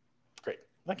 Great.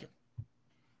 Thank you.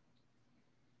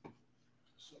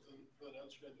 Something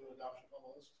else you're going to do an adoption on the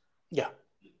list? Yeah.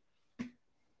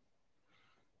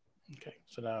 Okay,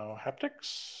 so now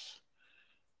haptics.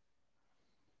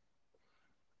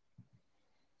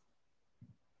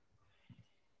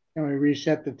 Can we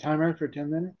reset the timer for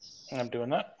 10 minutes? I'm doing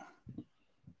that.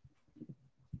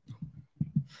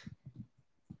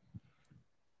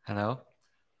 Hello,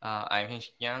 I'm Hyun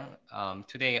Yang.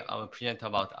 Today I will present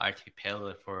about RTP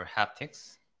payload for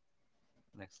haptics.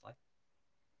 Next slide.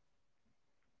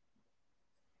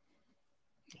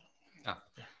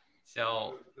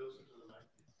 So,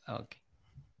 okay.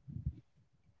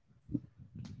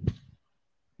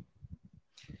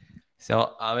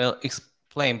 So I will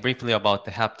explain briefly about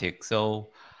the haptic.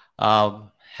 So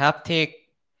haptic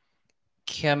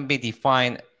can be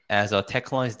defined as a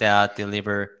technology that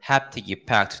deliver haptic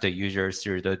impact to the user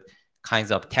through the kinds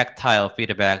of tactile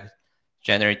feedback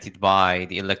generated by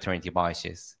the electronic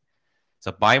devices.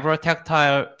 So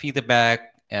vibro-tactile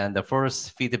feedback and the force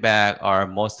feedback are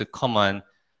most common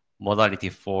modality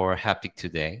for haptic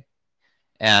today.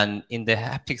 And in the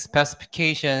haptic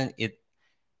specification, it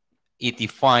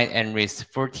defined and lists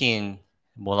 14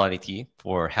 modality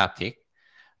for haptic,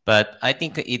 but I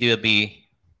think it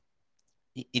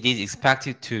is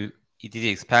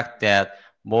expect that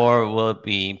more will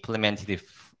be implemented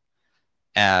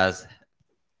as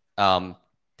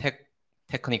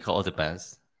technical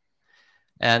advance.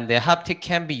 And the haptic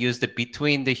can be used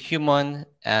between the human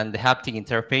and the haptic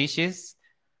interfaces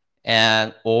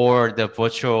and or the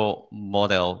virtual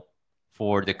model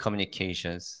for the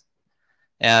communications.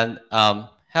 And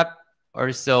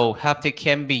also haptic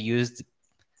can be used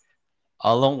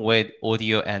along with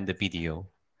audio and the video.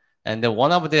 And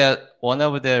one of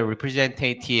the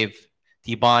representative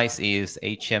device is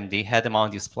HMD,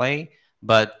 head-mount display,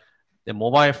 but the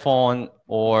mobile phone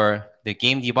or the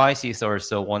game device is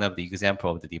also one of the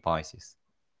example of the devices.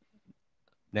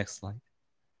 Next slide.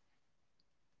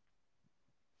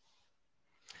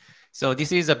 So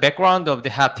this is a background of the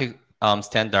haptic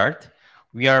standard.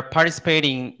 We are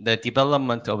participating in the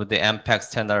development of the MPEG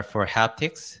standard for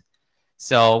haptics.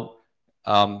 So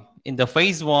in the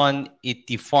phase 1, it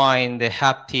defined the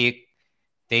haptic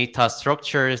data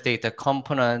structures, data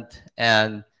component,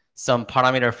 and some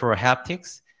parameter for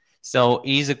haptics. So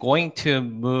it is going to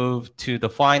move to the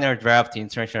final draft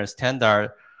international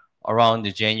standard around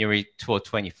January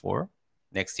 2024,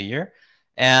 next year.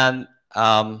 And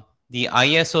the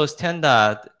ISO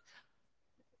standard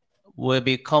will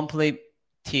be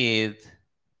completed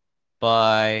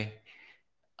by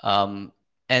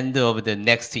end of the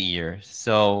next year.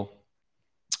 So,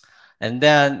 and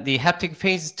then the haptic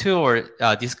phase 2 or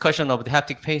discussion of the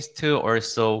haptic phase 2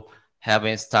 also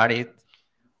having started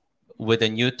with a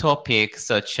new topic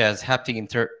such as haptic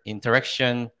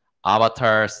interaction,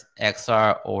 avatars,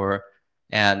 XR,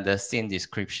 and the scene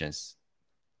descriptions.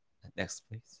 Next,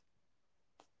 please.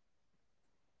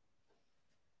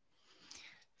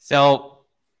 So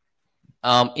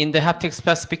in the haptic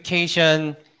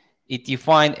specification, it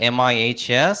defined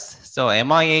MIHS. So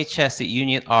MIHS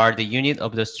unit are the unit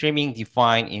of the streaming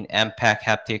defined in MPEG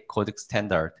haptic codec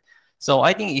standard. So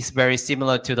I think it's very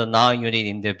similar to the now unit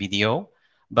in the video,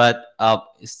 but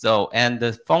and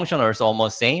the function is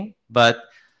almost same, but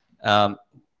in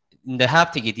the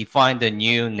haptic it defined the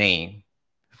new name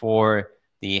for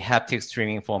the haptic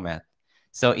streaming format.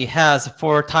 So it has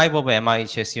 4 type of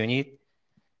MIHS unit.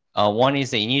 One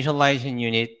is the initialization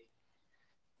unit,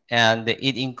 and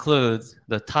it includes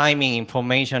the timing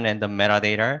information and the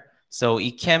metadata. So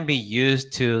it can be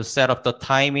used to set up the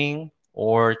timing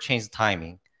or change the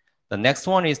timing. The next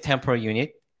one is temporal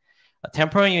unit. A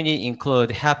temporal unit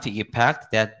includes haptic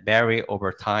impact that vary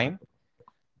over time.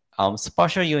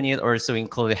 Spatial unit also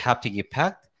include haptic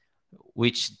impact,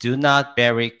 which do not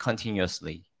vary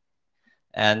continuously.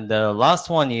 And the last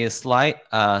one is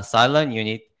silent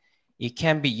unit. It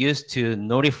can be used to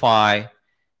notify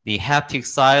the haptic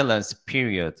silence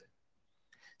period.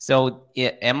 So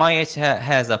MIH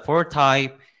has a 4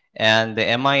 type, and the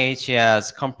MIH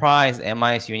has comprised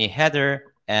MIH unit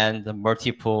header and the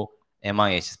multiple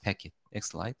MIH packet. Next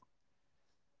slide.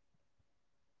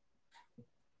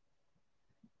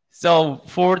 So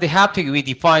for the haptic, we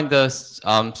define the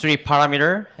 3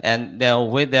 parameter, and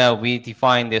then with that, we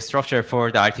define the structure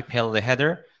for the RT payload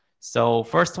header. So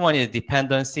first one is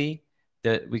dependency,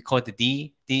 we call it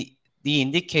D. D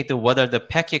indicate whether the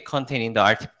packet containing the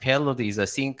RT payload is a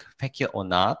sync packet or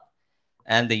not.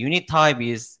 And the unit type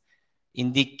is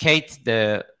indicate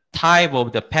the type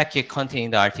of the packet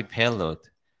containing the RT payload.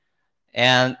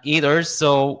 And it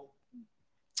also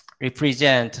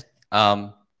represents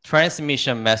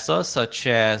transmission methods such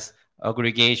as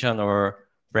aggregation or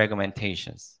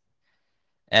fragmentations.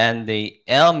 And the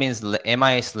L means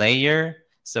MIH layer.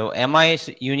 So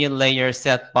MIH unit layer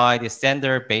set by the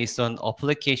standard based on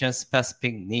application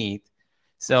specific need.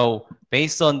 So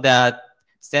based on that,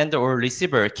 sender or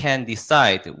receiver can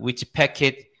decide which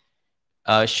packet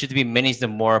should be managed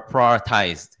more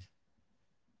prioritized.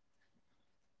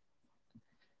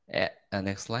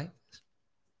 Next slide.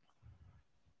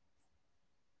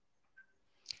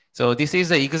 So this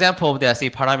is an example of the SA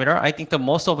parameter. I think the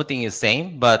most of the thing is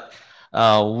same, but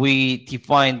we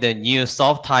define the new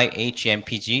soft type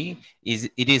HMPG.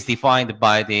 It is defined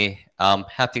by the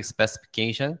haptic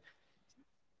specification.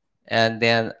 And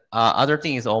then other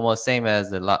thing is almost same as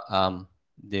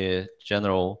the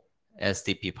general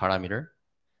SDP parameter.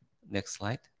 Next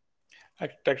slide.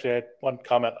 Actually, I had one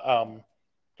comment.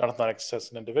 Jonathan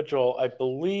says an individual. I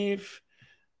believe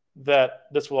that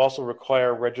this will also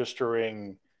require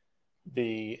registering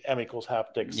the M equals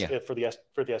haptics for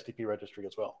the SDP registry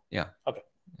as well. Yeah. Okay,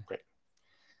 great.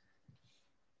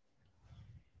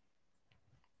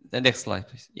 The next slide,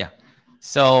 please. Yeah.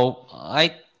 So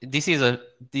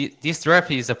this draft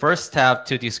is the first step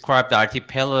to describe the RT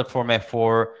payload format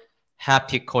for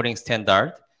haptic coding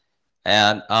standard.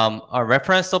 And our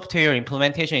reference software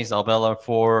implementation is available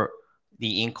for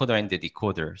the encoder and the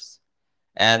decoders.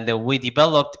 And we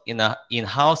developed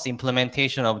in-house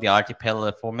implementation of the RT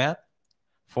payload format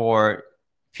for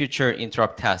future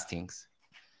interrupt testings.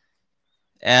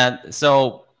 And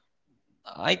so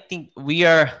I think we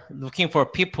are looking for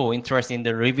people interested in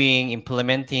the reviewing,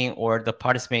 implementing, or the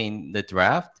participating in the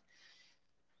draft.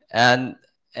 And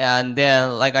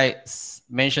then, like I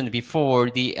mentioned before,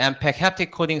 the MPEG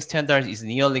haptic coding standard is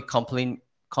nearly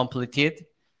completed.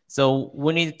 So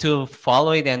we need to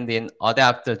follow it and then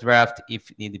adapt the draft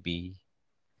if need be.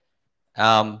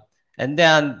 And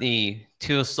then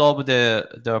to solve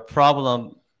the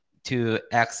problem to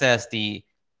access the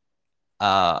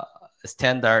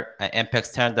standard MPEG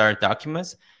standard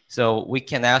documents, so we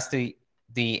can ask the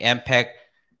MPEG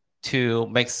to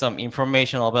make some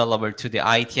information available to the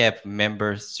IETF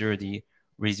members through the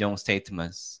region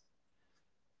statements.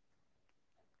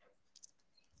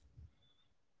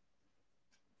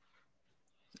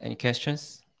 Any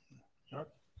questions?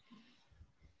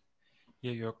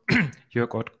 Yeah, you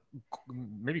got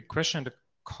maybe a question and a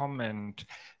comment.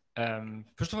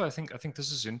 First of all, I think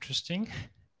this is interesting.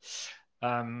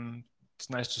 It's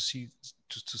nice to see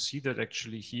that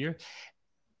actually here.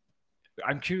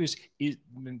 I'm curious.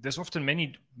 There's often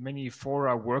many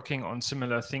fora working on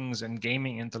similar things, and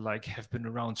gaming and the like have been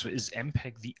around. So is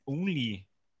MPEG the only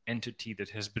entity that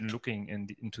has been looking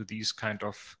into these kind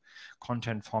of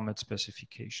content format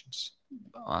specifications?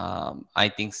 I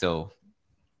think so,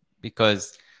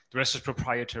 because the rest is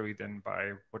proprietary then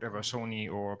by whatever Sony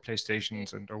or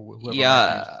PlayStations and or whoever.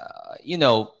 Yeah, you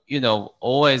know,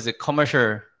 always the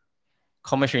commercial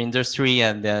industry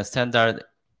and the standard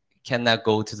cannot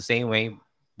go to the same way,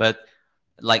 but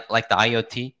like the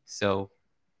IoT. So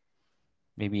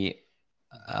maybe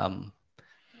I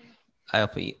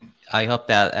hope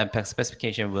that MPEG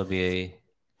specification will be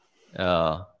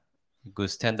a good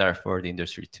standard for the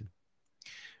industry too.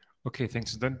 Okay,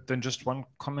 thanks. Then just one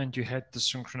comment. You had the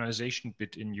synchronization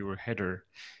bit in your header.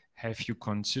 Have you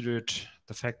considered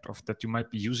the fact of that you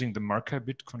might be using the marker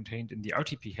bit contained in the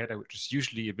RTP header, which is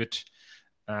usually a bit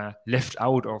left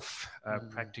out of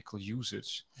practical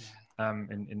usage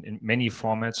in many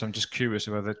formats? I'm just curious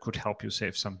whether that could help you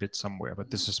save some bits somewhere,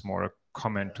 but this is more a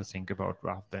comment to think about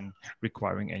rather than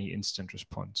requiring any instant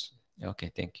response. Okay,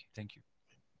 thank you. Thank you.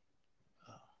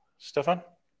 Stefan?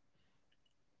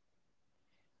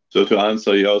 So to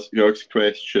answer Jörg's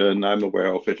question, I'm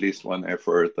aware of at least one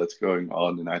effort that's going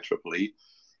on in IEEE.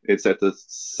 It's at a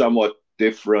somewhat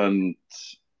different,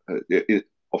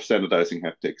 standardizing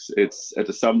haptics. It's at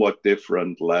a somewhat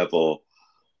different level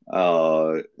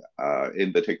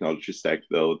in the technology stack,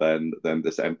 though, than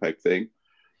this MPEG thing.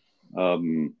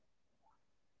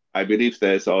 I believe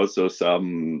there's also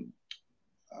some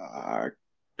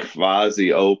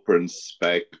quasi-open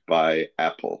spec by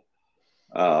Apple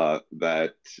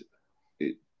that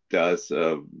it does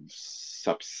a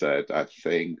subset, I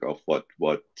think, of what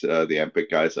the MPEG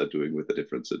guys are doing with the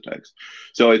different syntax.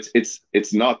 So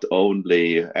it's not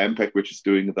only MPEG which is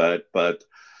doing that, but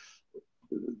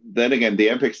then again, the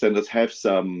MPEG standards have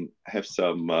some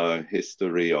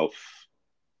history of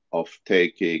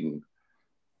taking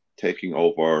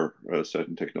over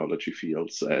certain technology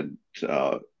fields, and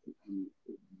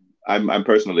I'm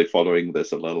personally following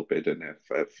this a little bit, and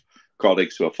have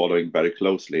colleagues who are following very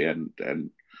closely, and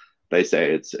they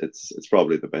say it's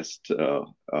probably the best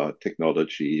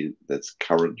technology that's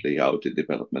currently out in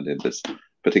development in this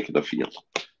particular field.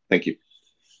 Thank you.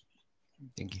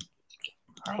 Thank you.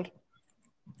 Harold?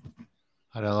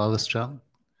 Harald Alstrand.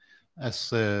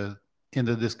 As in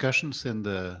the discussions in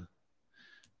the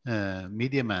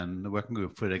MediaMan working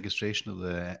group for registration of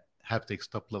the haptics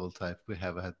top-level type, we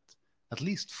have had at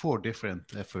least 4 different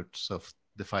efforts of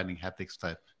defining haptics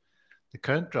type. The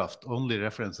current draft only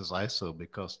references ISO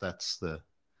because that's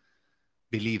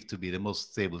believed to be the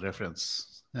most stable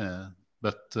reference.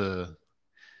 But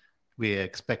we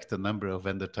expect a number of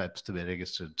vendor types to be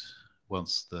registered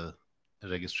once the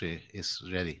registry is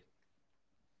ready.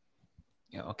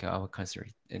 Yeah, okay, I will consider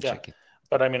it and Yeah. check it.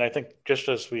 But I mean, I think just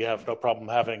as we have no problem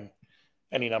having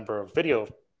any number of video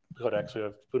codecs, we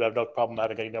would have no problem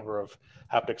having any number of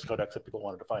haptics codecs if people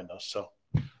wanted to find those. So,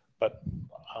 but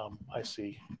I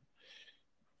see.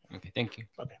 Okay, thank you.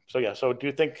 Okay, so yeah, so do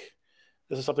you think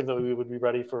this is something that we would be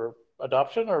ready for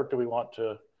adoption, or do you want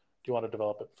to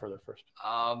develop it further first?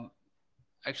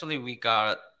 Actually, we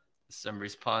got some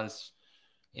response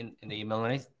in the email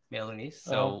list,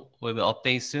 so we will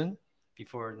update soon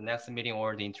before the next meeting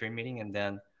or the interim meeting, and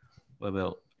then we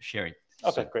will share it.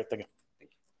 Okay, great, thank you.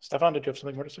 Stefan, did you have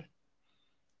something more to say?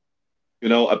 You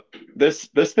know, this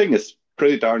thing is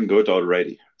pretty darn good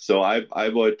already. So I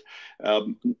would.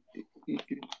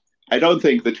 I don't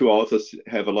think the 2 authors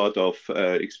have a lot of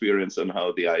experience on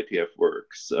how the IETF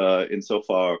works.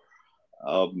 Insofar,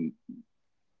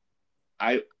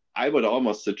 I would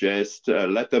almost suggest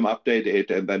let them update it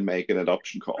and then make an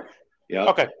adoption call. Yeah.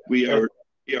 Okay.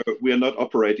 We are not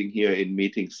operating here in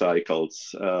meeting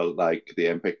cycles like the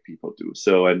MPEG people do.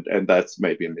 So and that's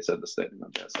maybe a misunderstanding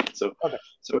on their side. So okay.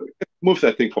 So move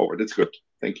that thing forward. It's good.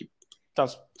 Thank you.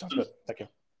 Sounds good. Thank you.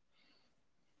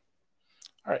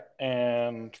 All right,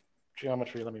 and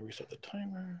geometry. Let me reset the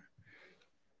timer.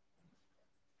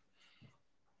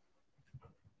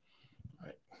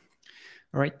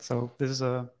 All right, so this is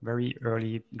a very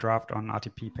early draft on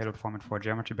RTP payload format for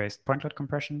geometry-based point cloud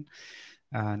compression.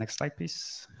 Next slide,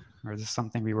 please. This is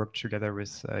something we worked together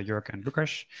with Jörg and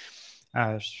Lukas.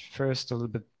 First, a little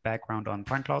bit background on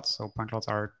point clouds. So point clouds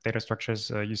are data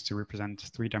structures used to represent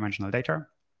 3-dimensional data.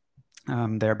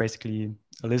 They're basically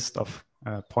a list of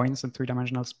points in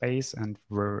 3-dimensional space, and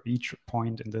where each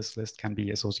point in this list can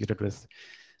be associated with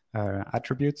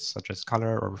attributes such as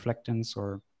color or reflectance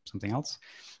or something else,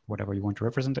 whatever you want to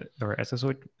represent it or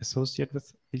associate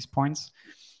with these points.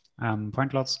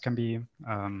 Point clouds can be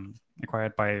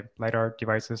acquired by LiDAR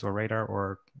devices or radar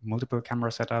or multiple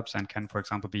camera setups, and can, for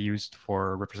example, be used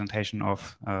for representation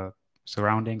of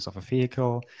surroundings of a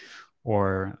vehicle,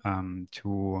 or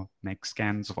to make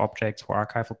scans of objects for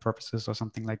archival purposes or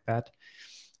something like that.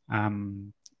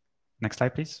 Next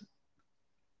slide, please.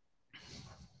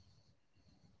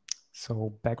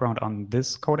 So background on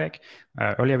this codec.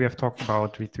 Earlier we have talked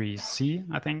about V3C,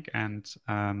 I think, and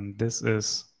this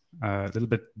is a little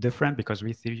bit different because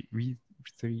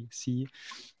V3C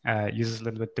uses a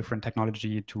little bit different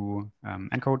technology to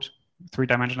encode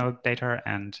 3-dimensional data,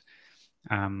 and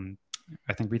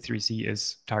I think V3C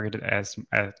is targeted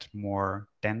at more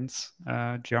dense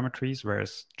geometries,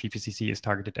 whereas GVCC is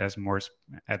targeted as more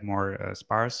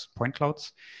sparse point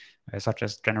clouds, such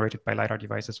as generated by LiDAR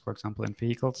devices, for example, in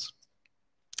vehicles.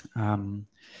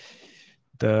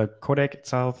 The codec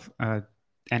itself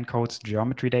encodes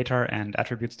geometry data and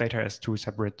attributes data as 2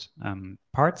 separate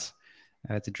parts.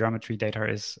 The geometry data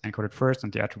is encoded first,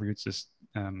 and the attributes is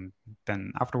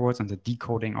then afterwards, and the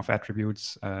decoding of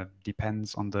attributes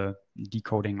depends on the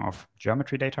decoding of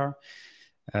geometry data.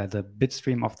 The bit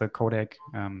stream of the codec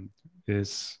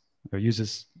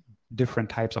uses different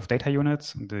types of data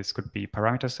units. This could be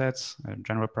parameter sets,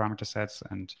 general parameter sets,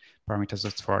 and parameter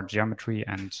sets for geometry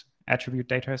and attribute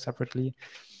data separately.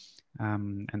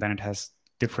 And then it has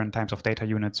different types of data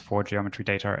units for geometry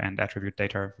data and attribute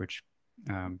data, which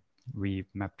we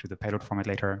map to the payload format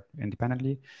later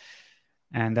independently.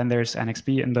 And then there's Annex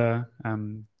B in the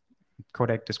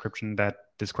codec description that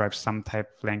describes some type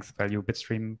length value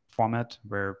bitstream format,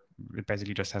 where it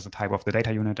basically just has a type of the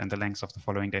data unit and the length of the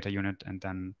following data unit and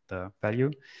then the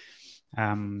value.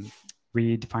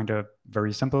 We defined a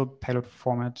very simple payload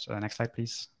format. Next slide,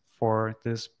 please. For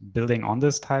this, building on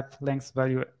this type length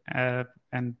value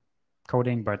and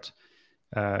coding, but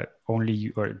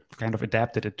only or kind of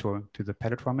adapted it to the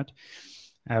payload format.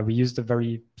 We used a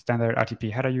very standard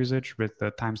RTP header usage with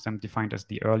the timestamp defined as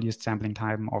the earliest sampling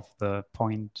time of the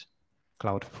point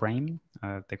cloud frame.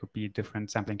 There could be different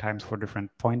sampling times for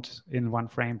different points in one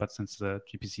frame, but since the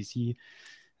GPCC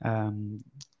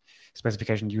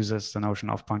specification uses the notion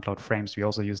of point cloud frames, we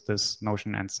also use this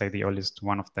notion and say the earliest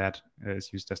one of that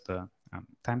is used as the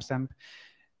timestamp.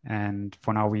 And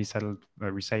for now, we say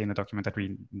in the document that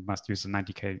we must use the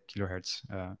 90 kilohertz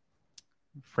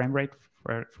frame rate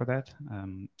for that,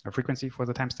 or frequency for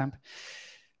the timestamp.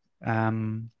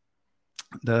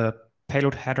 The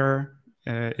payload header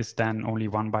is then only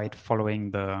 1 byte following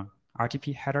the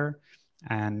RTP header,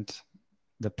 and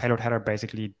the payload header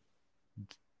basically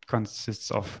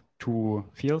consists of 2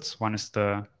 fields. One is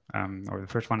the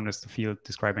first one is the field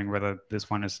describing whether this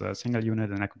one is a single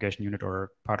unit, an aggregation unit,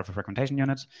 or part of a fragmentation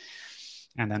unit.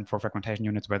 And then for fragmentation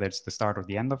units, whether it's the start or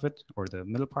the end of it, or the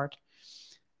middle part.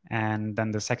 And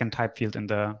then the second type field in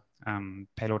the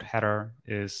payload header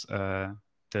is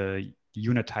the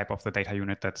unit type of the data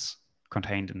unit that's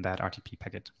contained in that RTP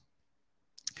packet.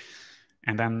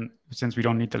 And then, since we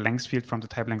don't need the length field from the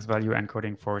type length value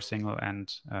encoding for single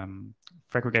and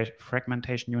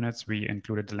fragmentation units, we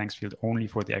included the length field only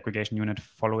for the aggregation unit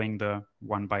following the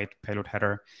 1 byte payload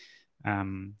header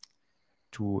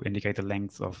to indicate the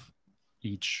length of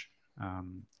each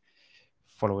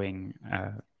following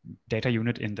data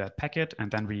unit in that packet. And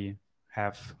then we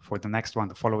have, for the next one,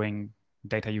 the following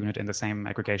data unit in the same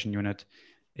aggregation unit,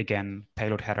 again,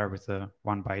 payload header with the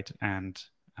 1 byte and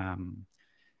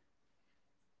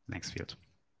length field.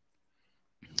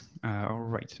 All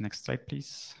right, next slide,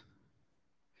 please.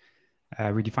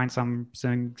 We defined some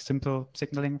simple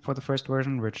signaling for the first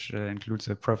version, which includes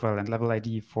a profile and level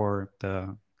ID for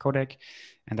the codec.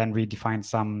 And then we defined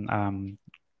some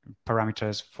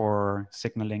parameters for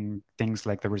signaling things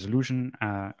like the resolution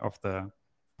of the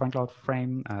point cloud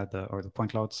frame, or the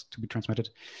point clouds to be transmitted,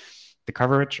 the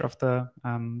coverage of the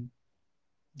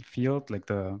field, like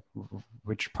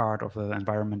which part of the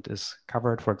environment is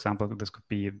covered. For example, this could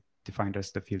be defined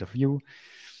as the field of view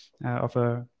of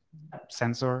a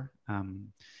sensor.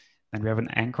 Then we have an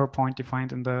anchor point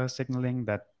defined in the signaling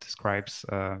that describes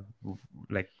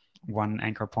like one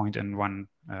anchor point in one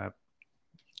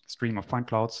stream of point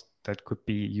clouds that could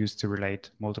be used to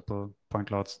relate multiple point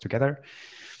clouds together.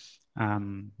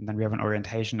 Then we have an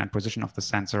orientation and position of the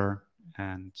sensor,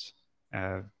 and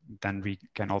then we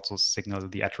can also signal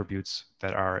the attributes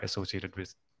that are associated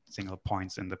with single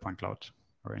points in the point cloud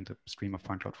or in the stream of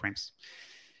point cloud frames.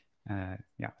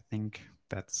 Yeah, I think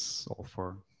that's all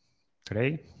for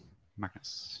today.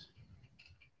 Magnus.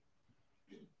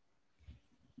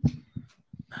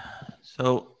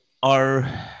 So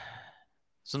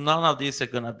none of these are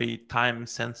going to be time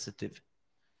sensitive.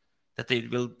 That they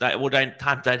will,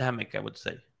 time dynamic, I would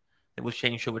say. They will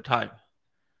change over time.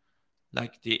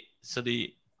 Like the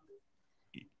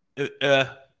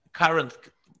current,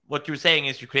 what you're saying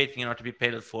is you're creating an RTP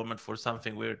payload format for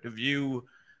something where the view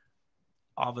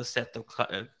of a set of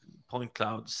point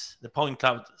clouds, the point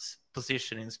cloud's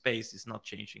position in space is not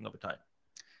changing over time.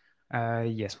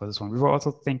 Yes, for this one. We were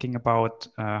also thinking about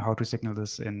how to signal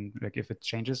this in, like, if it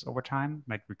changes over time.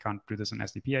 Like, we can't do this in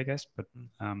SDP, I guess, but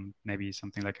maybe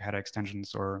something like header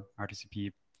extensions or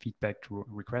RTCP feedback to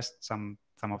request some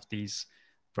of these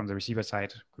from the receiver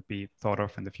side could be thought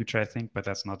of in the future, I think, but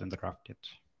that's not in the draft yet.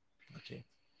 Okay.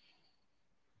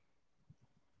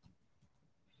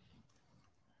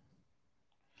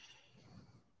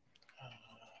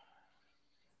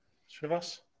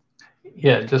 Shrivas?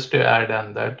 Yeah, just to add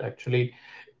on that, actually,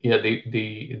 yeah,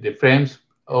 the frames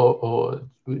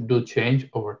do change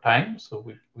over time. So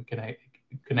we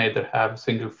can either have a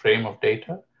single frame of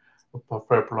data for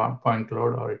a point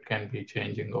cloud, or it can be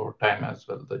changing over time as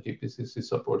well. The GPCC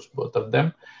supports both of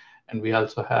them. And we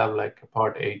also have, like,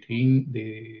 part 18,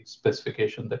 the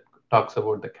specification that talks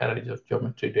about the carriage of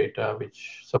geometry data,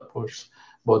 which supports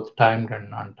both timed and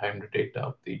non-timed data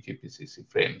of the GPCC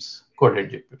frames,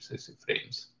 coded GPCC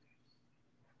frames.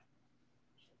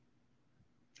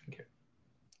 Thank you.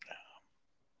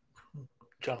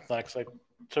 Jonathan,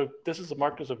 so this is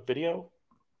marked as a video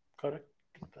codec?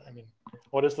 I mean,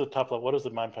 What is the top level? What is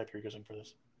the MIME type you're using for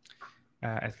this?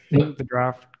 I think the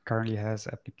draft currently has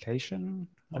application.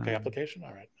 Okay, application.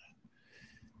 All right.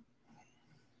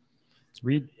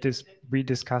 We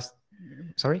discussed.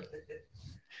 Sorry.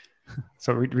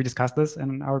 So we discussed this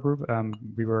in our group.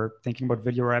 We were thinking about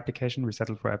video or application. We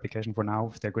settled for application for now.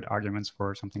 If there are good arguments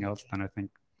for something else, then I think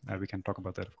we can talk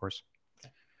about that, of course.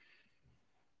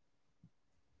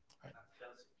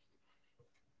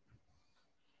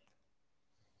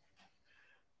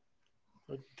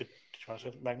 Did you want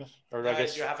to say Magnus? Or I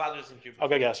guess you have others in queue.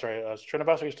 Okay, yeah, sorry.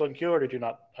 Srinivas, are you still in queue, or did you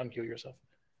not unqueue yourself?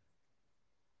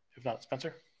 If not,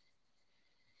 Spencer?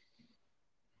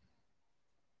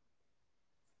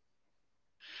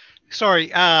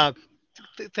 Sorry.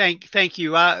 Thank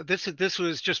you. This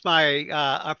was just my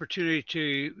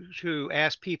opportunity to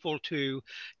ask people to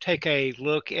take a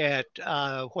look at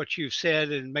what you've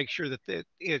said and make sure that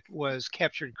it was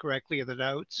captured correctly in the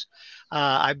notes.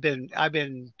 I've been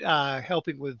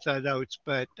helping with notes,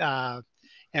 but I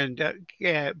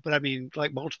mean,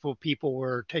 like multiple people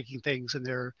were taking things and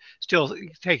they're still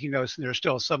taking notes, and there's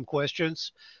still some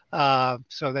questions.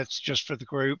 So that's just for the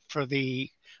group for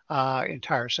the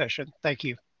entire session. Thank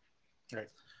you. Right.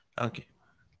 Okay.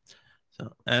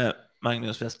 So,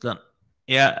 Magnus Westland.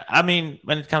 Yeah, I mean,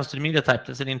 when it comes to the media type,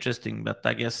 that's an interesting, but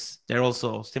I guess there are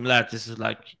also similarities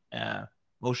like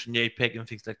motion JPEG and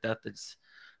things like that. It's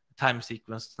time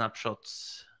sequence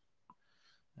snapshots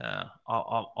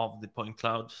of the point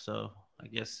cloud. So I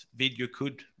guess video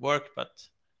could work, but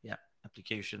yeah,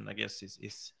 application, I guess,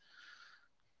 is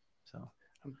so.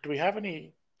 Do we have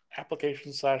any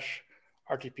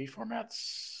application/RTP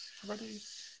formats already?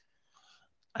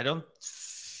 I don't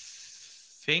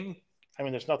think. I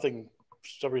mean, there's nothing.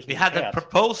 We had the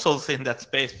proposals in that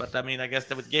space, but I mean, I guess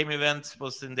with game events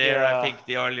was in there. Yeah. I think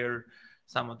the earlier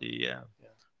some of the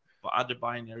other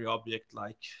binary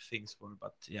object-like things were,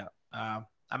 but yeah.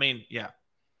 I mean, yeah,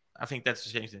 I think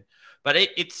that's changing. But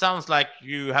it sounds like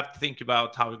you have to think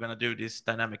about how we're going to do this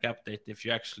dynamic update if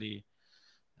you actually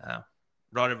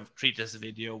rather treat it as a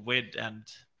video with and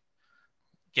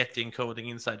get the encoding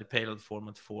inside the payload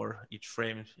format for each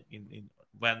frame in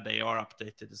when they are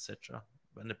updated, etc.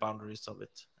 When the boundaries of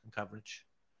it and coverage.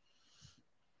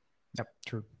 Yep,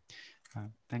 true.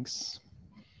 Thanks.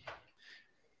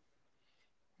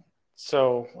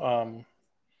 So, all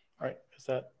right, is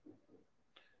that?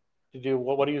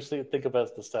 What do you think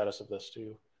about the status of this?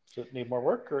 Does it need more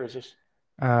work, or is this?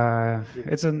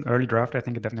 It's an early draft. I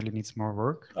think it definitely needs more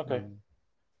work. Okay.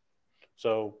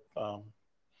 So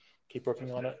keep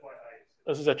working on it.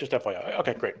 This is just FYI.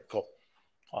 Okay, great, cool.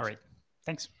 Awesome. All right,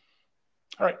 thanks.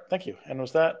 All right, thank you. And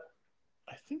was that?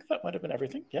 I think that might have been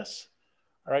everything. Yes.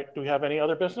 All right. Do we have any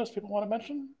other business people want to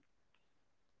mention?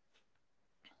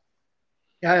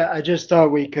 Yeah, I just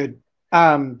thought we could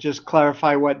just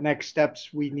clarify what next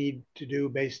steps we need to do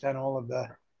based on all of the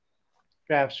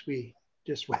drafts we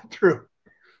just went through.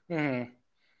 That's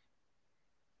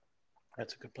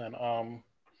a good plan.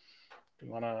 Do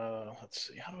you want to, let's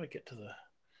see, how do I get to the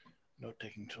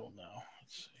note-taking tool now?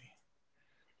 Let's see.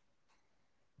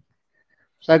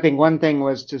 So I think one thing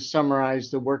was to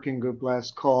summarize the working group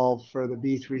last call for the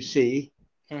B3C,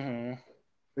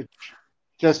 which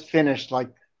just finished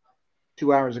like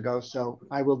 2 hours ago. So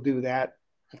I will do that.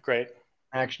 Great.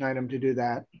 Action item to do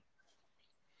that.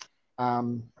 I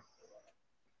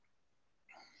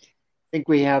think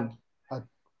we have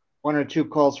 1 or 2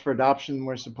 calls for adoption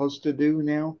we're supposed to do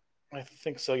now. I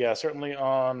think so, yeah. Certainly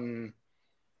on,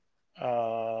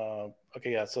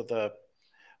 okay, yeah. So this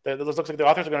looks like the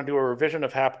authors are going to do a revision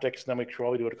of haptics, and then we should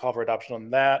probably do a call for adoption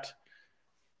on that.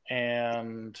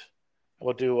 And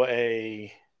we'll do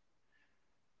a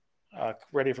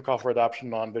ready for call for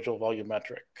adoption on visual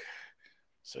volumetric.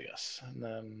 So yes, and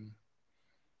then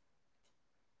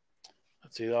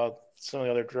let's see, some of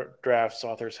the other drafts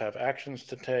authors have actions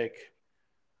to take.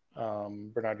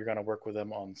 Bernard, you're going to work with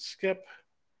them on skip.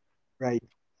 Right.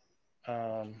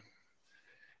 And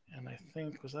I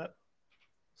think, was that?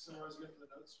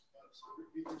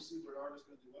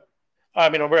 I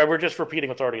mean, we're just repeating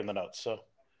what's already in the notes. So,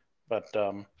 but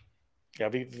yeah,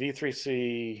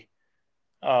 V3C,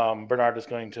 Bernard is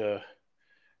going to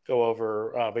go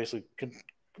over basically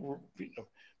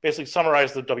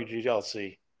summarize the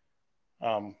WGLC,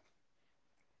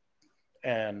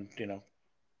 and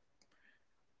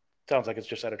sounds like it's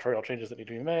just editorial changes that need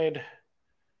to be made,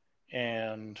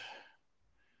 and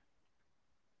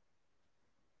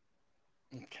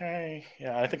okay,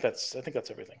 yeah, I think that's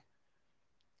everything.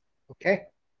 Okay.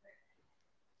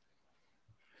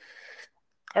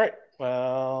 All right.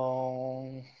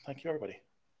 Well, thank you, everybody.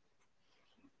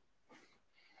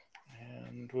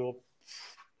 And we'll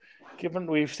given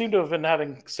we seem to have been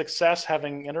having success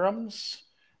having interims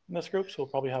in this group, so we'll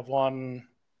probably have one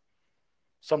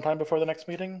sometime before the next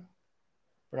meeting.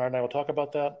 Bernard and I will talk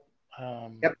about that.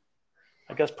 Yep.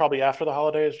 I guess probably after the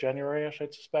holidays, January-ish,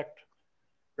 I'd suspect.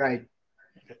 Right.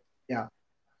 Okay. Yeah.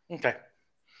 Okay.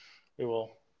 We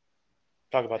will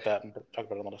talk about that and talk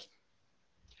about it on the list.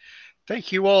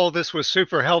 Thank you all. This was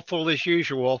super helpful as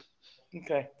usual.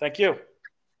 Okay. Thank you.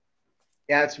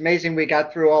 Yeah, it's amazing we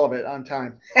got through all of it on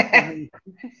time. Thank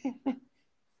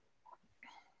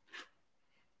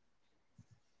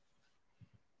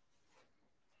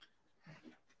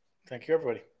you,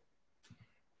 everybody.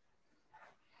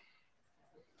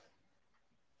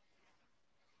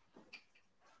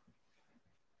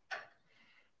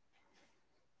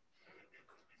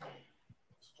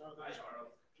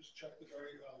 Just check the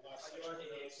very last section.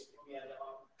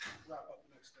 Wrap up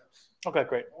the next steps. Okay,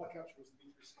 great.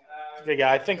 Okay,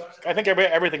 yeah, I think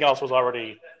everything else was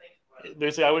already.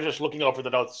 Basically, I was just looking over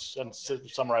the notes and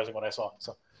summarizing what I saw.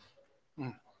 So.